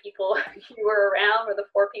only people you were around were the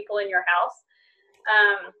 4 people in your house.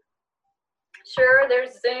 Sure,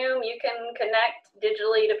 there's Zoom. You can connect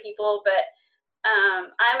digitally to people, but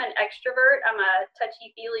I'm an extrovert. I'm a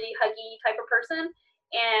touchy-feely, huggy type of person.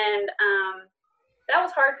 And that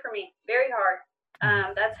was hard for me, very hard.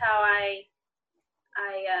 That's how I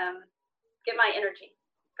get my energy,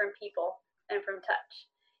 from people and from touch.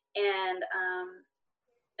 And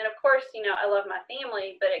of course, I love my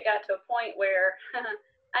family, but it got to a point where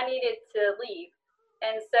I needed to leave.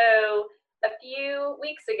 And so a few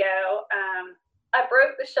weeks ago, I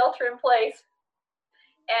broke the shelter in place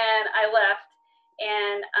and I left,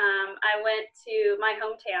 and I went to my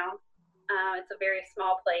hometown. It's a very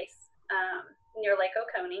small place near Lake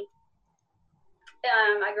Oconee.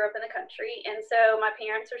 I grew up in the country, and so my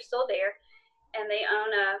parents are still there, and they own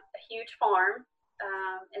a huge farm.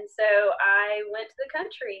 And so I went to the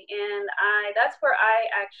country, and that's where I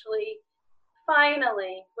actually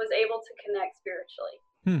finally was able to connect spiritually,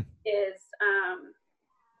 is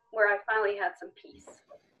where I finally had some peace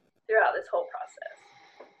throughout this whole process,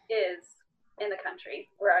 is in the country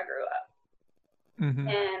where I grew up. Mm-hmm.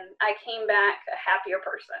 And I came back a happier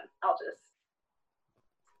person. I'll just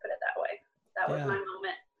put it that way. That was my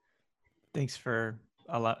moment. Thanks for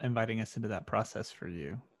inviting us into that process for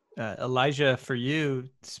you. Elijah, for you,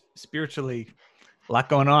 spiritually, a lot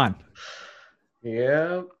going on.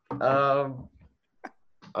 Yeah.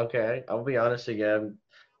 Okay, I'll be honest again.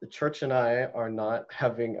 The church and I are not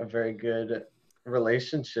having a very good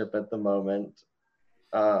relationship at the moment.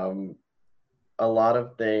 A lot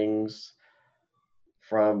of things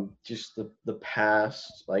from just the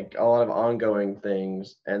past, like a lot of ongoing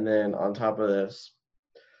things. And then on top of this,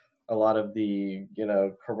 a lot of the,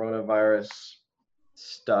 coronavirus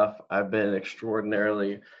stuff. I've been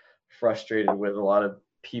extraordinarily frustrated with a lot of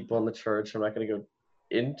people in the church. I'm not going to go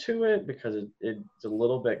into it because it's a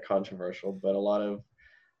little bit controversial, but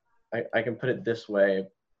I can put it this way.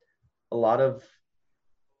 A lot of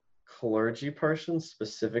clergy persons,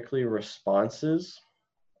 specifically responses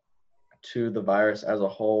to the virus as a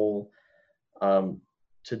whole,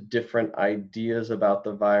 to different ideas about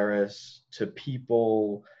the virus, to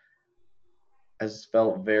people, has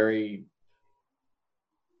felt very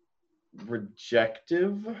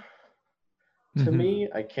rejective to me.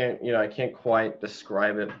 I can't quite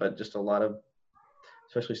describe it, but just a lot of,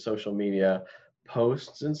 especially social media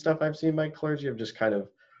posts and stuff I've seen by clergy have just kind of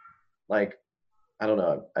like, I don't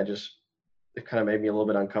know, it kind of made me a little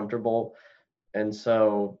bit uncomfortable. And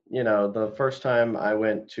so, the first time I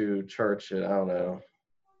went to church, I don't know,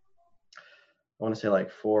 I want to say like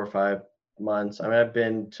 4 or 5 months. I mean, I've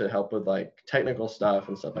been to help with like technical stuff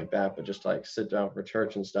and stuff like that, but just like sit down for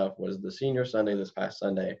church and stuff was the senior Sunday this past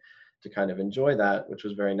Sunday to kind of enjoy that, which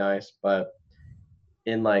was very nice. But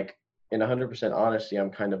in 100% honesty, I'm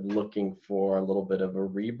kind of looking for a little bit of a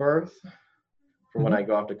rebirth. For when I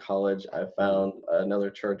go off to college, I found another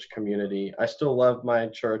church community. I still love my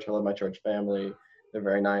church. I love my church family. They're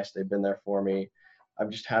very nice. They've been there for me.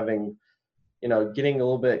 I'm just having,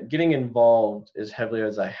 getting involved as heavily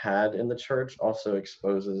as I had in the church also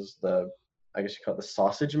exposes I guess you call it the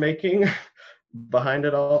sausage making behind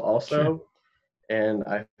it all also. Sure. And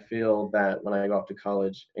I feel that when I go off to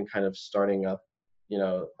college and kind of starting up,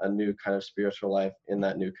 a new kind of spiritual life in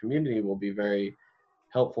that new community will be very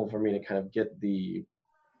helpful for me to kind of get the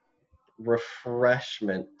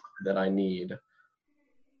refreshment that I need.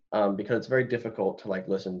 Because it's very difficult to like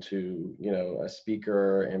listen to, a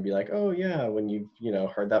speaker and be like, oh yeah, when you've,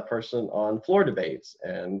 heard that person on floor debates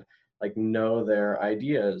and like know their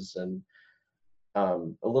ideas and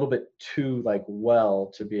a little bit too like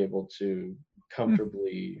well to be able to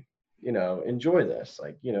comfortably enjoy this,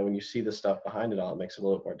 like when you see the stuff behind it all, it makes it a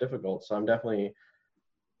little bit more difficult. So I'm definitely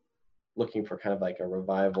looking for kind of like a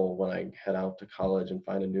revival when I head out to college and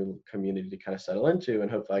find a new community to kind of settle into,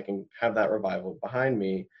 and hopefully I can have that revival behind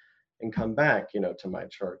me and come back to my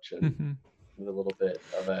church and with a little bit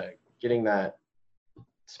of getting that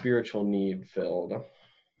spiritual need filled.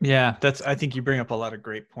 Yeah, I think you bring up a lot of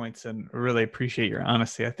great points, and really appreciate your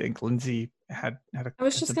honesty. I think Lindsay had I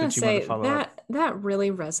was just going to say that really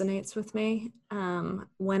resonates with me.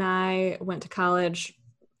 When I went to college,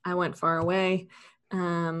 I went far away,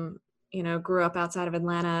 grew up outside of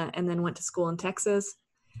Atlanta, and then went to school in Texas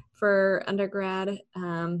for undergrad.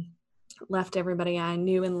 Left everybody I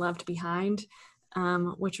knew and loved behind,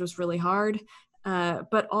 which was really hard,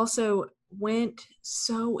 but also went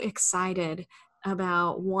so excited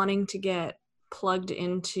about wanting to get plugged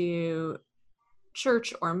into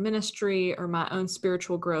church or ministry or my own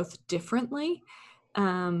spiritual growth differently.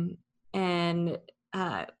 Like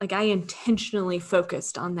I intentionally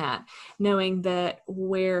focused on that, knowing that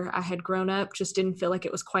where I had grown up just didn't feel like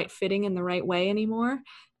it was quite fitting in the right way anymore.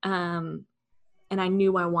 And I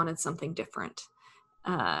knew I wanted something different.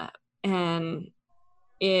 And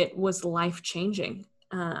it was life-changing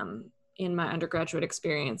in my undergraduate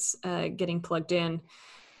experience, getting plugged in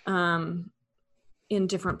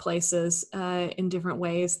different places, in different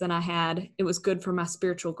ways than I had. It was good for my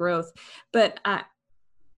spiritual growth. But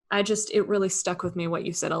it really stuck with me what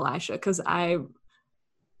you said, Elisha, because I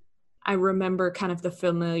remember kind of the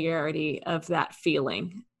familiarity of that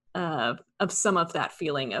feeling, of some of that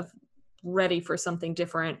feeling of ready for something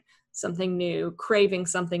different, something new, craving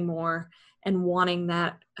something more, and wanting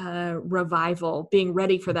that revival, being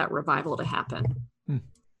ready for that revival to happen. And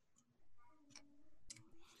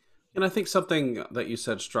I think something that you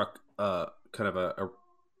said struck kind of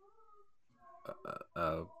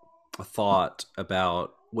a thought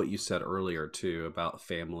about what you said earlier too, about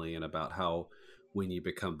family and about how when you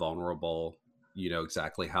become vulnerable, you know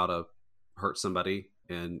exactly how to hurt somebody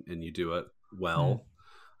and you do it well.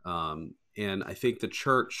 And I think the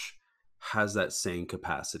church has that same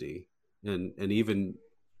capacity. And even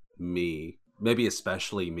me, maybe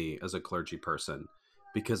especially me as a clergy person,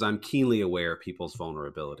 because I'm keenly aware of people's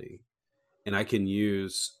vulnerability. And I can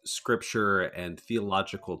use scripture and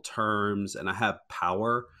theological terms, and I have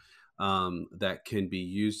power that can be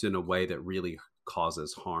used in a way that really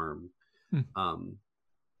causes harm.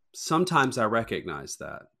 Sometimes I recognize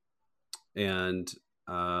that, and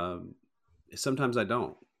sometimes I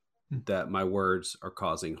don't, that my words are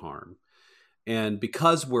causing harm. And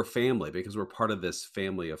because we're family, because we're part of this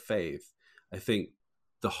family of faith, I think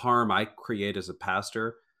the harm I create as a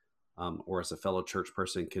pastor or as a fellow church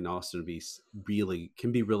person can also be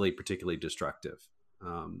really particularly destructive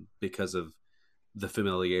because of the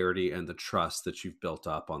familiarity and the trust that you've built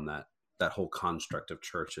up on that whole construct of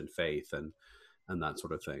church and faith and that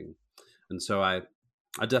sort of thing. And so I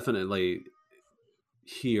definitely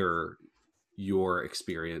hear your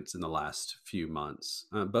experience in the last few months,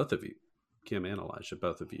 both of you, Kim and Elisha,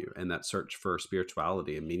 both of you, and that search for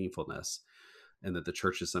spirituality and meaningfulness, and that the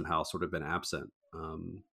church has somehow sort of been absent.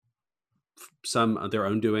 Some of their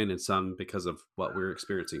own doing and some because of what we're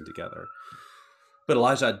experiencing together. But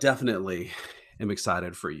Elijah, I definitely am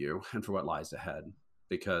excited for you and for what lies ahead,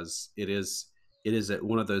 because it is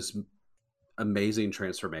one of those amazing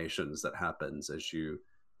transformations that happens as you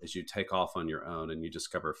take off on your own and you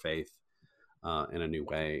discover faith in a new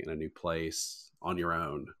way, in a new place, on your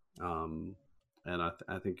own. And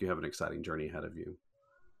I think you have an exciting journey ahead of you.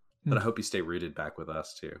 But I hope you stay rooted back with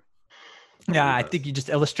us too. Yeah, I think you just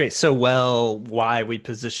illustrate so well why we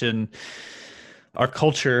position our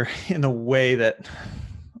culture in a way that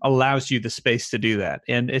allows you the space to do that.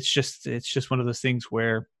 And it's just one of those things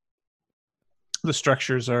where the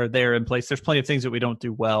structures are there in place. There's plenty of things that we don't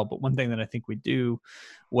do well, but one thing that I think we do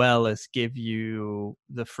well is give you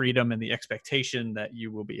the freedom and the expectation that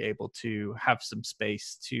you will be able to have some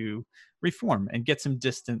space to reform and get some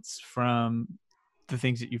distance from the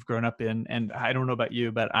things that you've grown up in. And I don't know about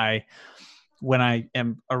you, but when I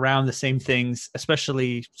am around the same things,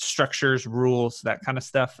 especially structures, rules, that kind of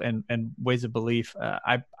stuff, and ways of belief,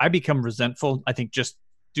 I become resentful. I think just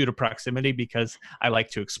due to proximity because I like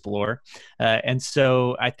to explore. And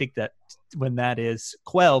so I think that when that is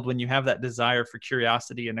quelled, when you have that desire for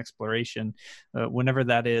curiosity and exploration, whenever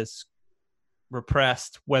that is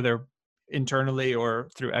repressed, whether internally or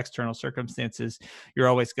through external circumstances, you're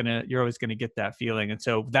always gonna get that feeling. And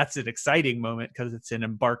so that's an exciting moment because it's an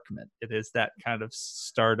embarkment. It is that kind of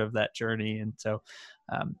start of that journey. And so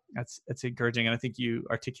that's encouraging. And I think you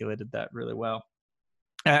articulated that really well.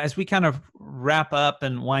 As we kind of wrap up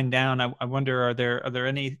and wind down, I wonder, are there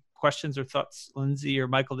any questions or thoughts, Lindsay or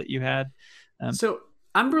Michael, that you had? So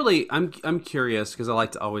I'm curious, because I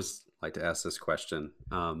always like to ask this question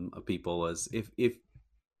of people, is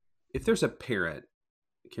if there's a parent,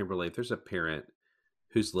 Kimberly, if there's a parent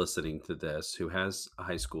who's listening to this, who has a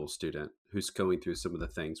high school student who's going through some of the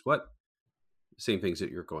same things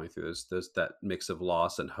that you're going through, there's that mix of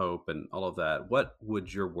loss and hope and all of that, what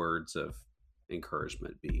would your words of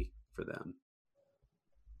encouragement be for them?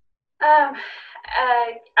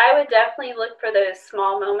 I would definitely look for those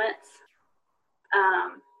small moments.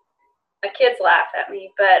 My kids laugh at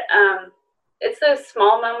me, but it's those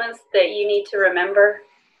small moments that you need to remember.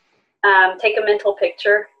 Take a mental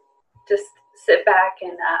picture. Just sit back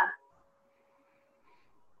and,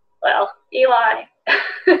 Eli.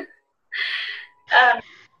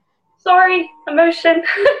 Sorry, emotion.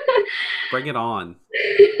 Bring it on.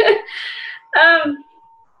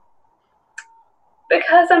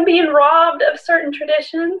 Because I'm being robbed of certain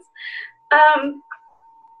traditions, I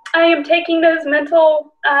am taking those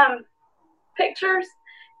mental pictures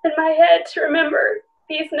in my head to remember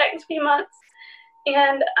these next few months.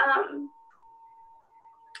 And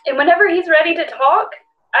whenever he's ready to talk,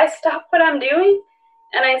 I stop what I'm doing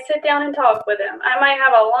and I sit down and talk with him. I might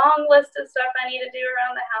have a long list of stuff I need to do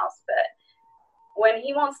around the house, but when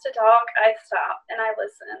he wants to talk, I stop and I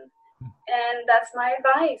listen. And that's my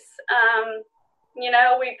advice.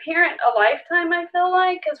 We parent a lifetime, I feel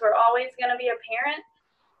like, because we're always going to be a parent.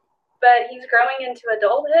 But he's growing into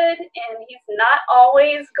adulthood, and he's not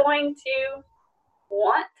always going to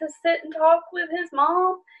want to sit and talk with his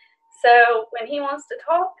mom. So when he wants to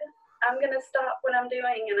talk, I'm going to stop what I'm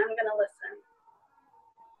doing, and I'm going to listen.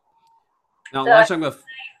 Now, words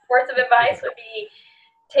of advice would be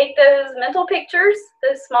take those mental pictures,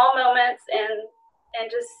 those small moments, and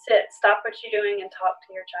just stop what you're doing and talk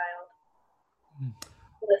to your child.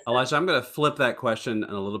 Listen. Elijah, I'm going to flip that question in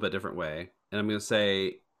a little bit different way. And I'm going to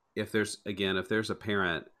say, if there's a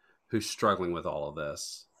parent who's struggling with all of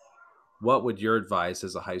this, what would your advice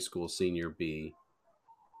as a high school senior be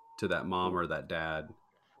to that mom or that dad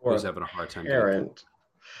who's having a hard time? Parent.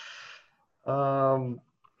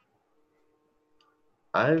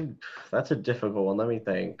 That's a difficult one. Let me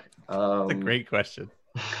think. That's a great question.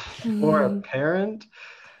 For a parent,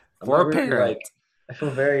 I feel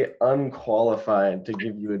very unqualified to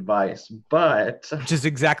give you advice, but which is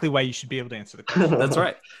exactly why you should be able to answer the question. That's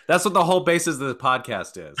right. That's what the whole basis of the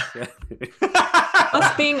podcast is.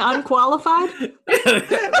 Us being unqualified?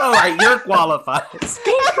 All right, you're qualified.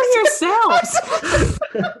 Speak for yourselves.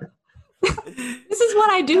 This is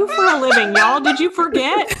what I do for a living, y'all. Did you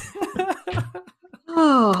forget?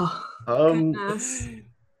 Oh, goodness.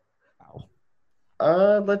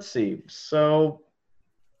 Let's see. So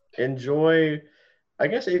enjoy. I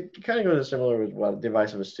guess it kind of goes similar with what the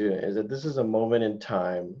advice of a student is, that this is a moment in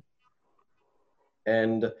time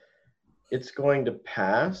and it's going to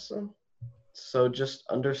pass. So just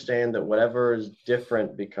understand that whatever is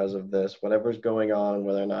different because of this, whatever's going on,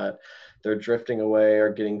 whether or not they're drifting away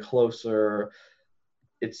or getting closer,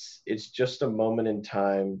 it's just a moment in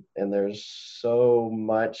time, and there's so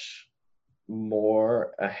much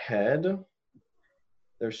more ahead.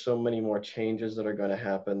 There's so many more changes that are going to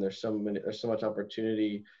happen. There's so much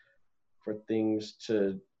opportunity for things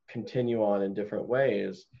to continue on in different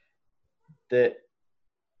ways, that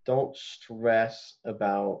don't stress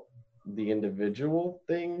about the individual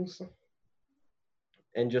things,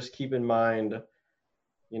 and just keep in mind,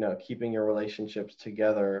 keeping your relationships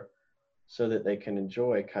together so that they can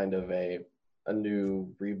enjoy kind of a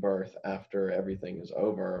new rebirth after everything is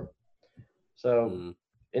over. So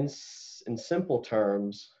in simple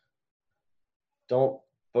terms, don't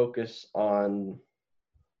focus on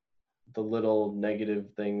the little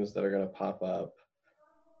negative things that are going to pop up,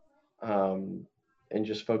 and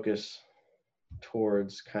just focus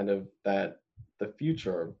towards kind of the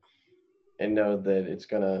future, and know that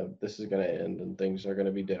this is going to end and things are going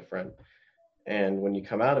to be different. And when you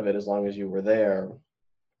come out of it, as long as you were there,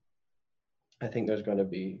 I think there's going to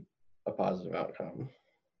be a positive outcome.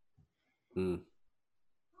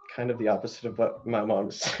 Kind of the opposite of what my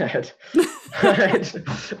mom said. I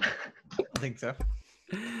think so.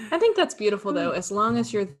 I think that's beautiful, though. As long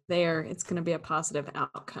as you're there, it's going to be a positive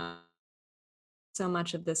outcome. So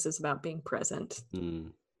much of this is about being present.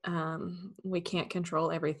 We can't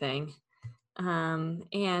control everything.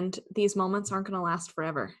 And these moments aren't going to last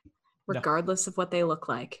forever, regardless of what they look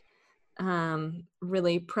like.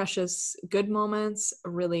 Really precious good moments,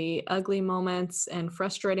 really ugly moments, and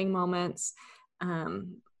frustrating moments.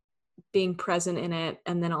 Being present in it,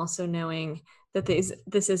 and then also knowing that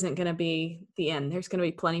this isn't going to be the end. There's going to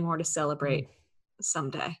be plenty more to celebrate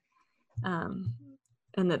someday, and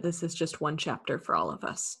that this is just one chapter for all of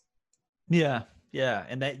us. Yeah,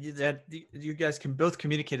 and that you guys can both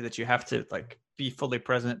communicate that you have to like be fully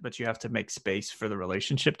present, but you have to make space for the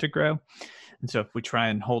relationship to grow. And so if we try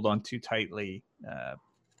and hold on too tightly,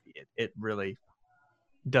 it really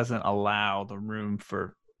doesn't allow the room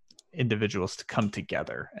for individuals to come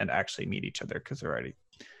together and actually meet each other, because they're already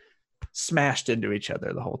smashed into each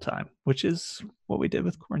other the whole time, which is what we did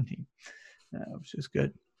with quarantine, which is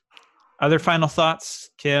good. Other final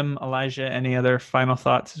thoughts, Kim, Elijah, any other final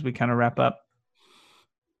thoughts as we kind of wrap up?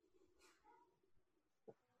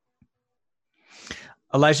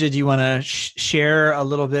 Elijah, do you want to share a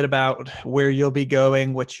little bit about where you'll be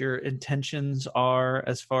going, what your intentions are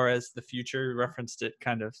as far as the future? You referenced it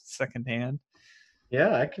kind of secondhand.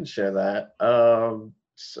 Yeah, I can share that.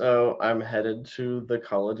 So I'm headed to the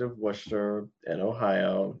College of Worcester in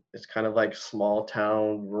Ohio. It's kind of like small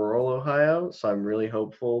town, rural Ohio. So I'm really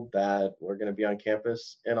hopeful that we're going to be on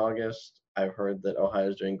campus in August. I've heard that Ohio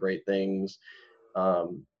is doing great things.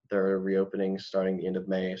 They're reopening starting the end of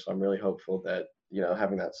May. So I'm really hopeful that,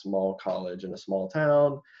 having that small college in a small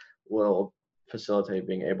town will facilitate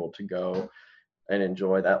being able to go and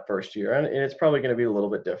enjoy that first year. And it's probably going to be a little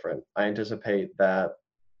bit different. I anticipate that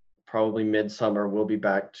probably midsummer we'll be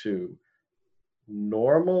back to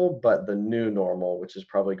normal, but the new normal, which is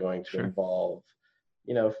probably going to involve,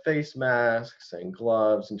 face masks and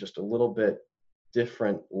gloves and just a little bit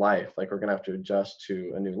different life. Like we're going to have to adjust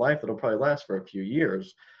to a new life that'll probably last for a few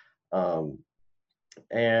years.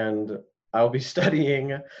 And I'll be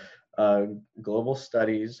studying global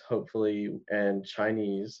studies, hopefully, and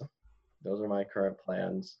Chinese. Those are my current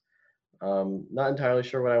plans. Not entirely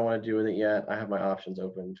sure what I want to do with it yet. I have my options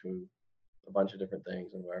open to a bunch of different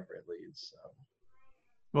things and wherever it leads. So.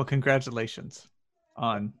 Well, congratulations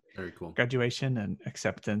on very cool graduation and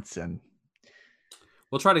acceptance. And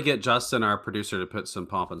we'll try to get Justin, our producer, to put some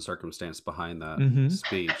pomp and circumstance behind that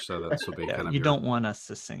speech. So this will be kind of. You don't want us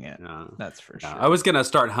to sing it. That's for sure. I was gonna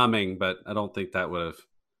start humming, but I don't think that would have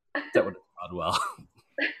gone well.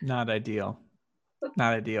 Not ideal.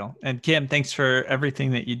 Not ideal. And Kim, thanks for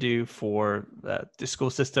everything that you do for the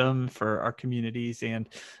school system, for our communities, and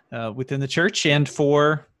within the church, and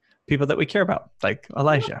for people that we care about, like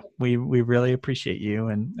Elijah. We really appreciate you,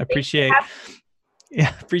 and appreciate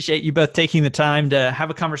you both taking the time to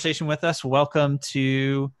have a conversation with us. Welcome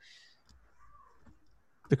to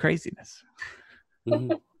the craziness.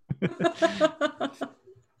 Mm-hmm.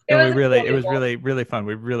 It was really fun.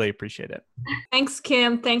 We really appreciate it. Thanks,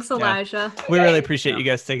 Kim. Thanks, Elijah. We really appreciate you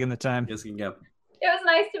guys taking the time. Yes, you can go. It was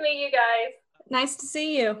nice to meet you guys. Nice to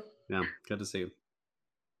see you. Yeah, good to see you.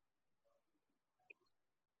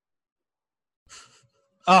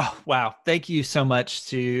 Oh, wow. Thank you so much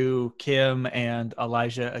to Kim and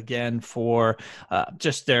Elijah again for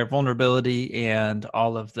just their vulnerability and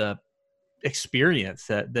all of the experience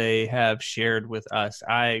that they have shared with us.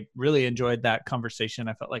 I really enjoyed that conversation.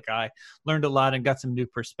 I felt like I learned a lot and got some new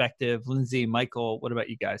perspective. Lindsay, Michael, what about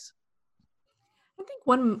you guys? I think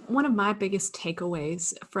one of my biggest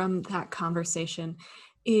takeaways from that conversation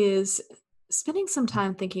is spending some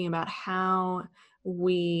time thinking about how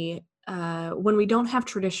we when we don't have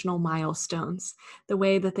traditional milestones, the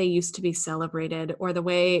way that they used to be celebrated, or the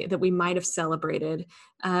way that we might have celebrated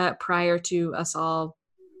prior to us all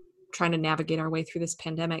trying to navigate our way through this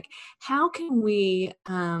pandemic, how can we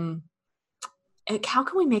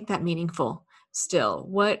make that meaningful still?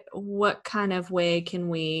 What kind of way can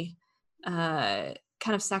we kind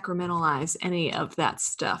of sacramentalize any of that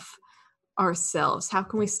stuff ourselves? How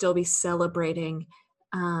can we still be celebrating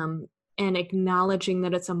and acknowledging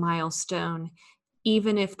that it's a milestone,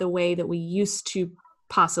 even if the way that we used to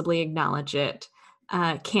possibly acknowledge it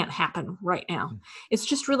can't happen right now? It's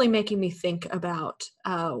just really making me think about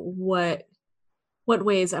what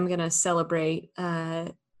ways I'm going to celebrate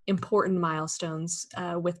important milestones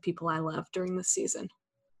with people I love during this season.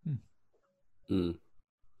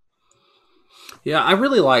 Yeah, I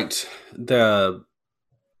really liked the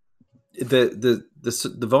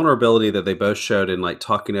vulnerability that they both showed in like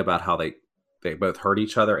talking about how they both hurt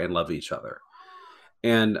each other and love each other.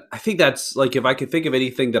 And I think that's like, if I could think of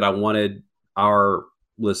anything that I wanted our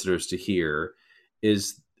listeners to hear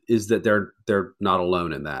is that they're not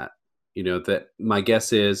alone in that. That my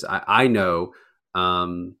guess is I know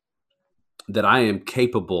that I am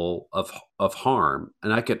capable of harm,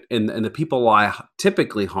 and and the people I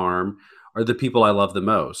typically harm are the people I love the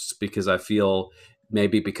most, because I feel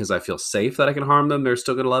safe that I can harm them, they're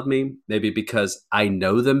still going to love me. Maybe because I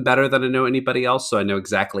know them better than I know anybody else, so I know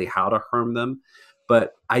exactly how to harm them.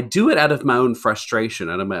 But I do it out of my own frustration,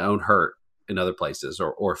 out of my own hurt in other places,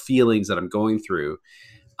 or feelings that I'm going through.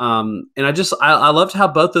 And I loved how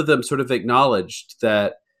both of them sort of acknowledged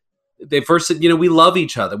that they first said, we love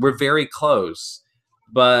each other, we're very close,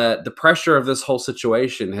 but the pressure of this whole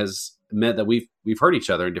situation has meant that we've hurt each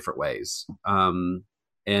other in different ways. And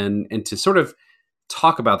to sort of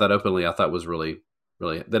talk about that openly, I thought was really,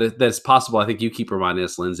 really, that it's possible. I think you keep reminding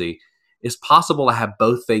us, Lindsay, it's possible to have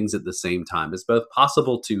both things at the same time. It's both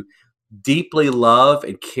possible to deeply love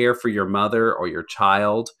and care for your mother or your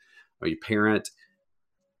child or your parent,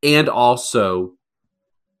 and also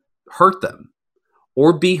hurt them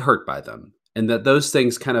or be hurt by them. And that those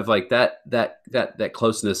things kind of like that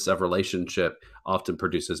closeness of relationship often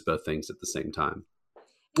produces both things at the same time.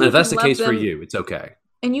 And if that's the case for you, it's okay.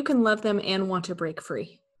 And you can love them and want to break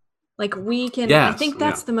free. Like we can, yes, I think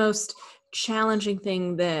that's the most challenging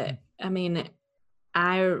thing that,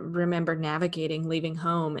 I remember navigating leaving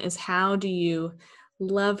home, is how do you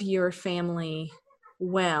love your family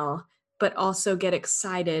well, but also get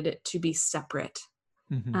excited to be separate?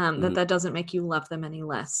 That doesn't make you love them any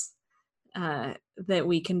less. That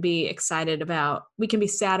we can be sad about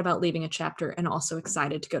leaving a chapter and also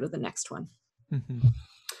excited to go to the next one. Mm-hmm.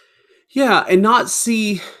 Yeah, and not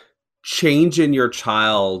see change in your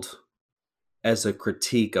child as a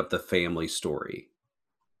critique of the family story.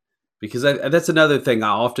 Because that's another thing I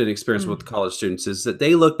often experience with college students, is that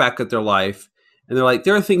they look back at their life and they're like,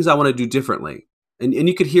 there are things I want to do differently. And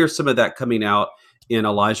you could hear some of that coming out in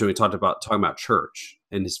Elijah when we talking about church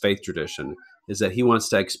and his faith tradition, is that he wants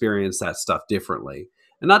to experience that stuff differently.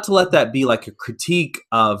 And not to let that be like a critique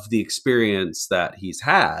of the experience that he's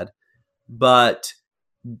had, but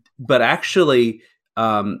actually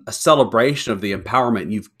a celebration of the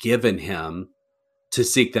empowerment you've given him to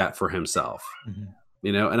seek that for himself. Mm-hmm.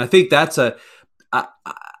 And I think that's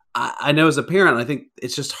I know as a parent, I think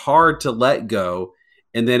it's just hard to let go.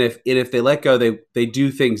 And then if they let go, they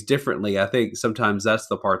do things differently. I think sometimes that's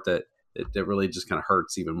the part that really just kind of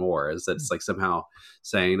hurts even more, is that it's like somehow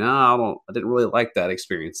saying, no, I didn't really like that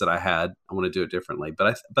experience that I had. I want to do it differently.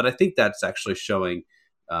 But I think that's actually showing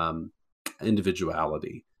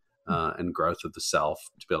individuality and growth of the self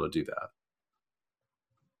to be able to do that.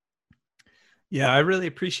 Yeah, I really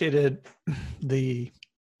appreciated the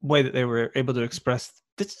way that they were able to express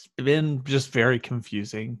this has been just very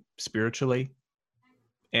confusing spiritually.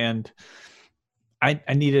 And I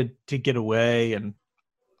needed to get away. And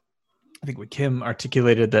I think what Kim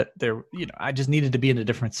articulated, that there, I just needed to be in a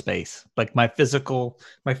different space. Like my physical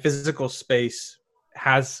space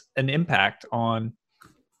has an impact on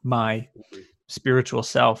my spiritual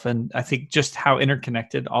self. And I think just how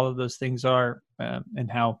interconnected all of those things are, and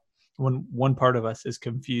how when one part of us is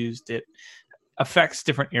confused, it affects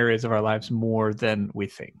different areas of our lives more than we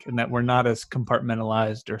think, and that we're not as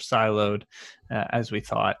compartmentalized or siloed as we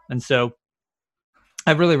thought. And so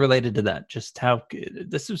I really related to that, just how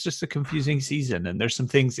this was just a confusing season, and there's some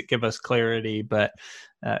things that give us clarity, but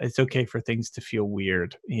it's okay for things to feel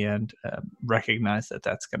weird, and recognize that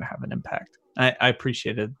that's going to have an impact. I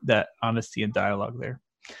appreciated that honesty and dialogue there.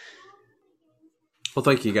 Well,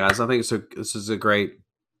 thank you guys. I think this is a great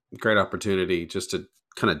opportunity just to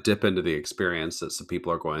kind of dip into the experience that some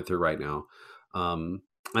people are going through right now. And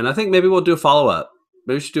I think maybe we'll do a follow-up.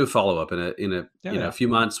 Maybe we should do a follow-up in a few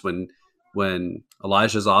months when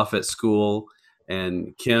Elijah's off at school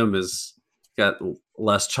and Kim has got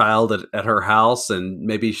less child at her house, and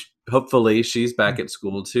maybe hopefully she's back at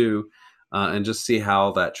school too, and just see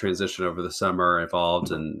how that transition over the summer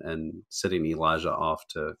evolved, and sending Elijah off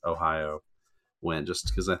to Ohio went, just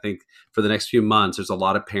because I think for the next few months, there's a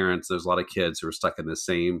lot of parents, there's a lot of kids who are stuck in the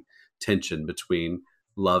same tension between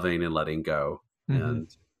loving and letting go, and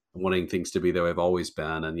wanting things to be the way they've always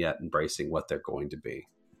been, and yet embracing what they're going to be.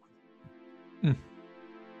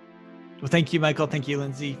 Well, thank you, Michael. Thank you,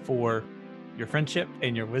 Lindsay, for your friendship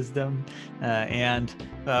and your wisdom, and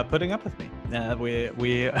putting up with me.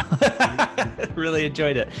 We really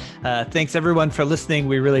enjoyed it. Thanks everyone for listening.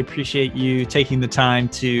 We really appreciate you taking the time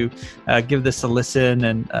to give this a listen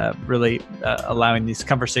and really allowing these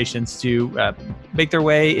conversations to make their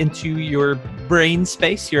way into your brain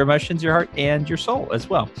space, your emotions, your heart, and your soul as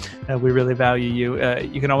well. We really value you.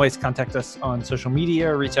 You can always contact us on social media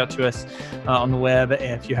or reach out to us on the web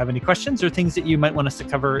if you have any questions or things that you might want us to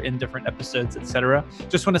cover in different episodes, etc.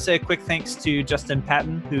 Just want to say a quick thanks to Justin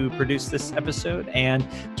Patton, who produced this episode, and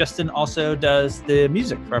Justin also does the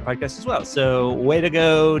music for our podcast as well. So way to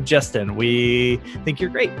go, Justin. We think you're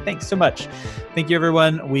great. Thanks so much. Thank you,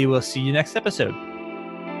 everyone. We will see you next episode.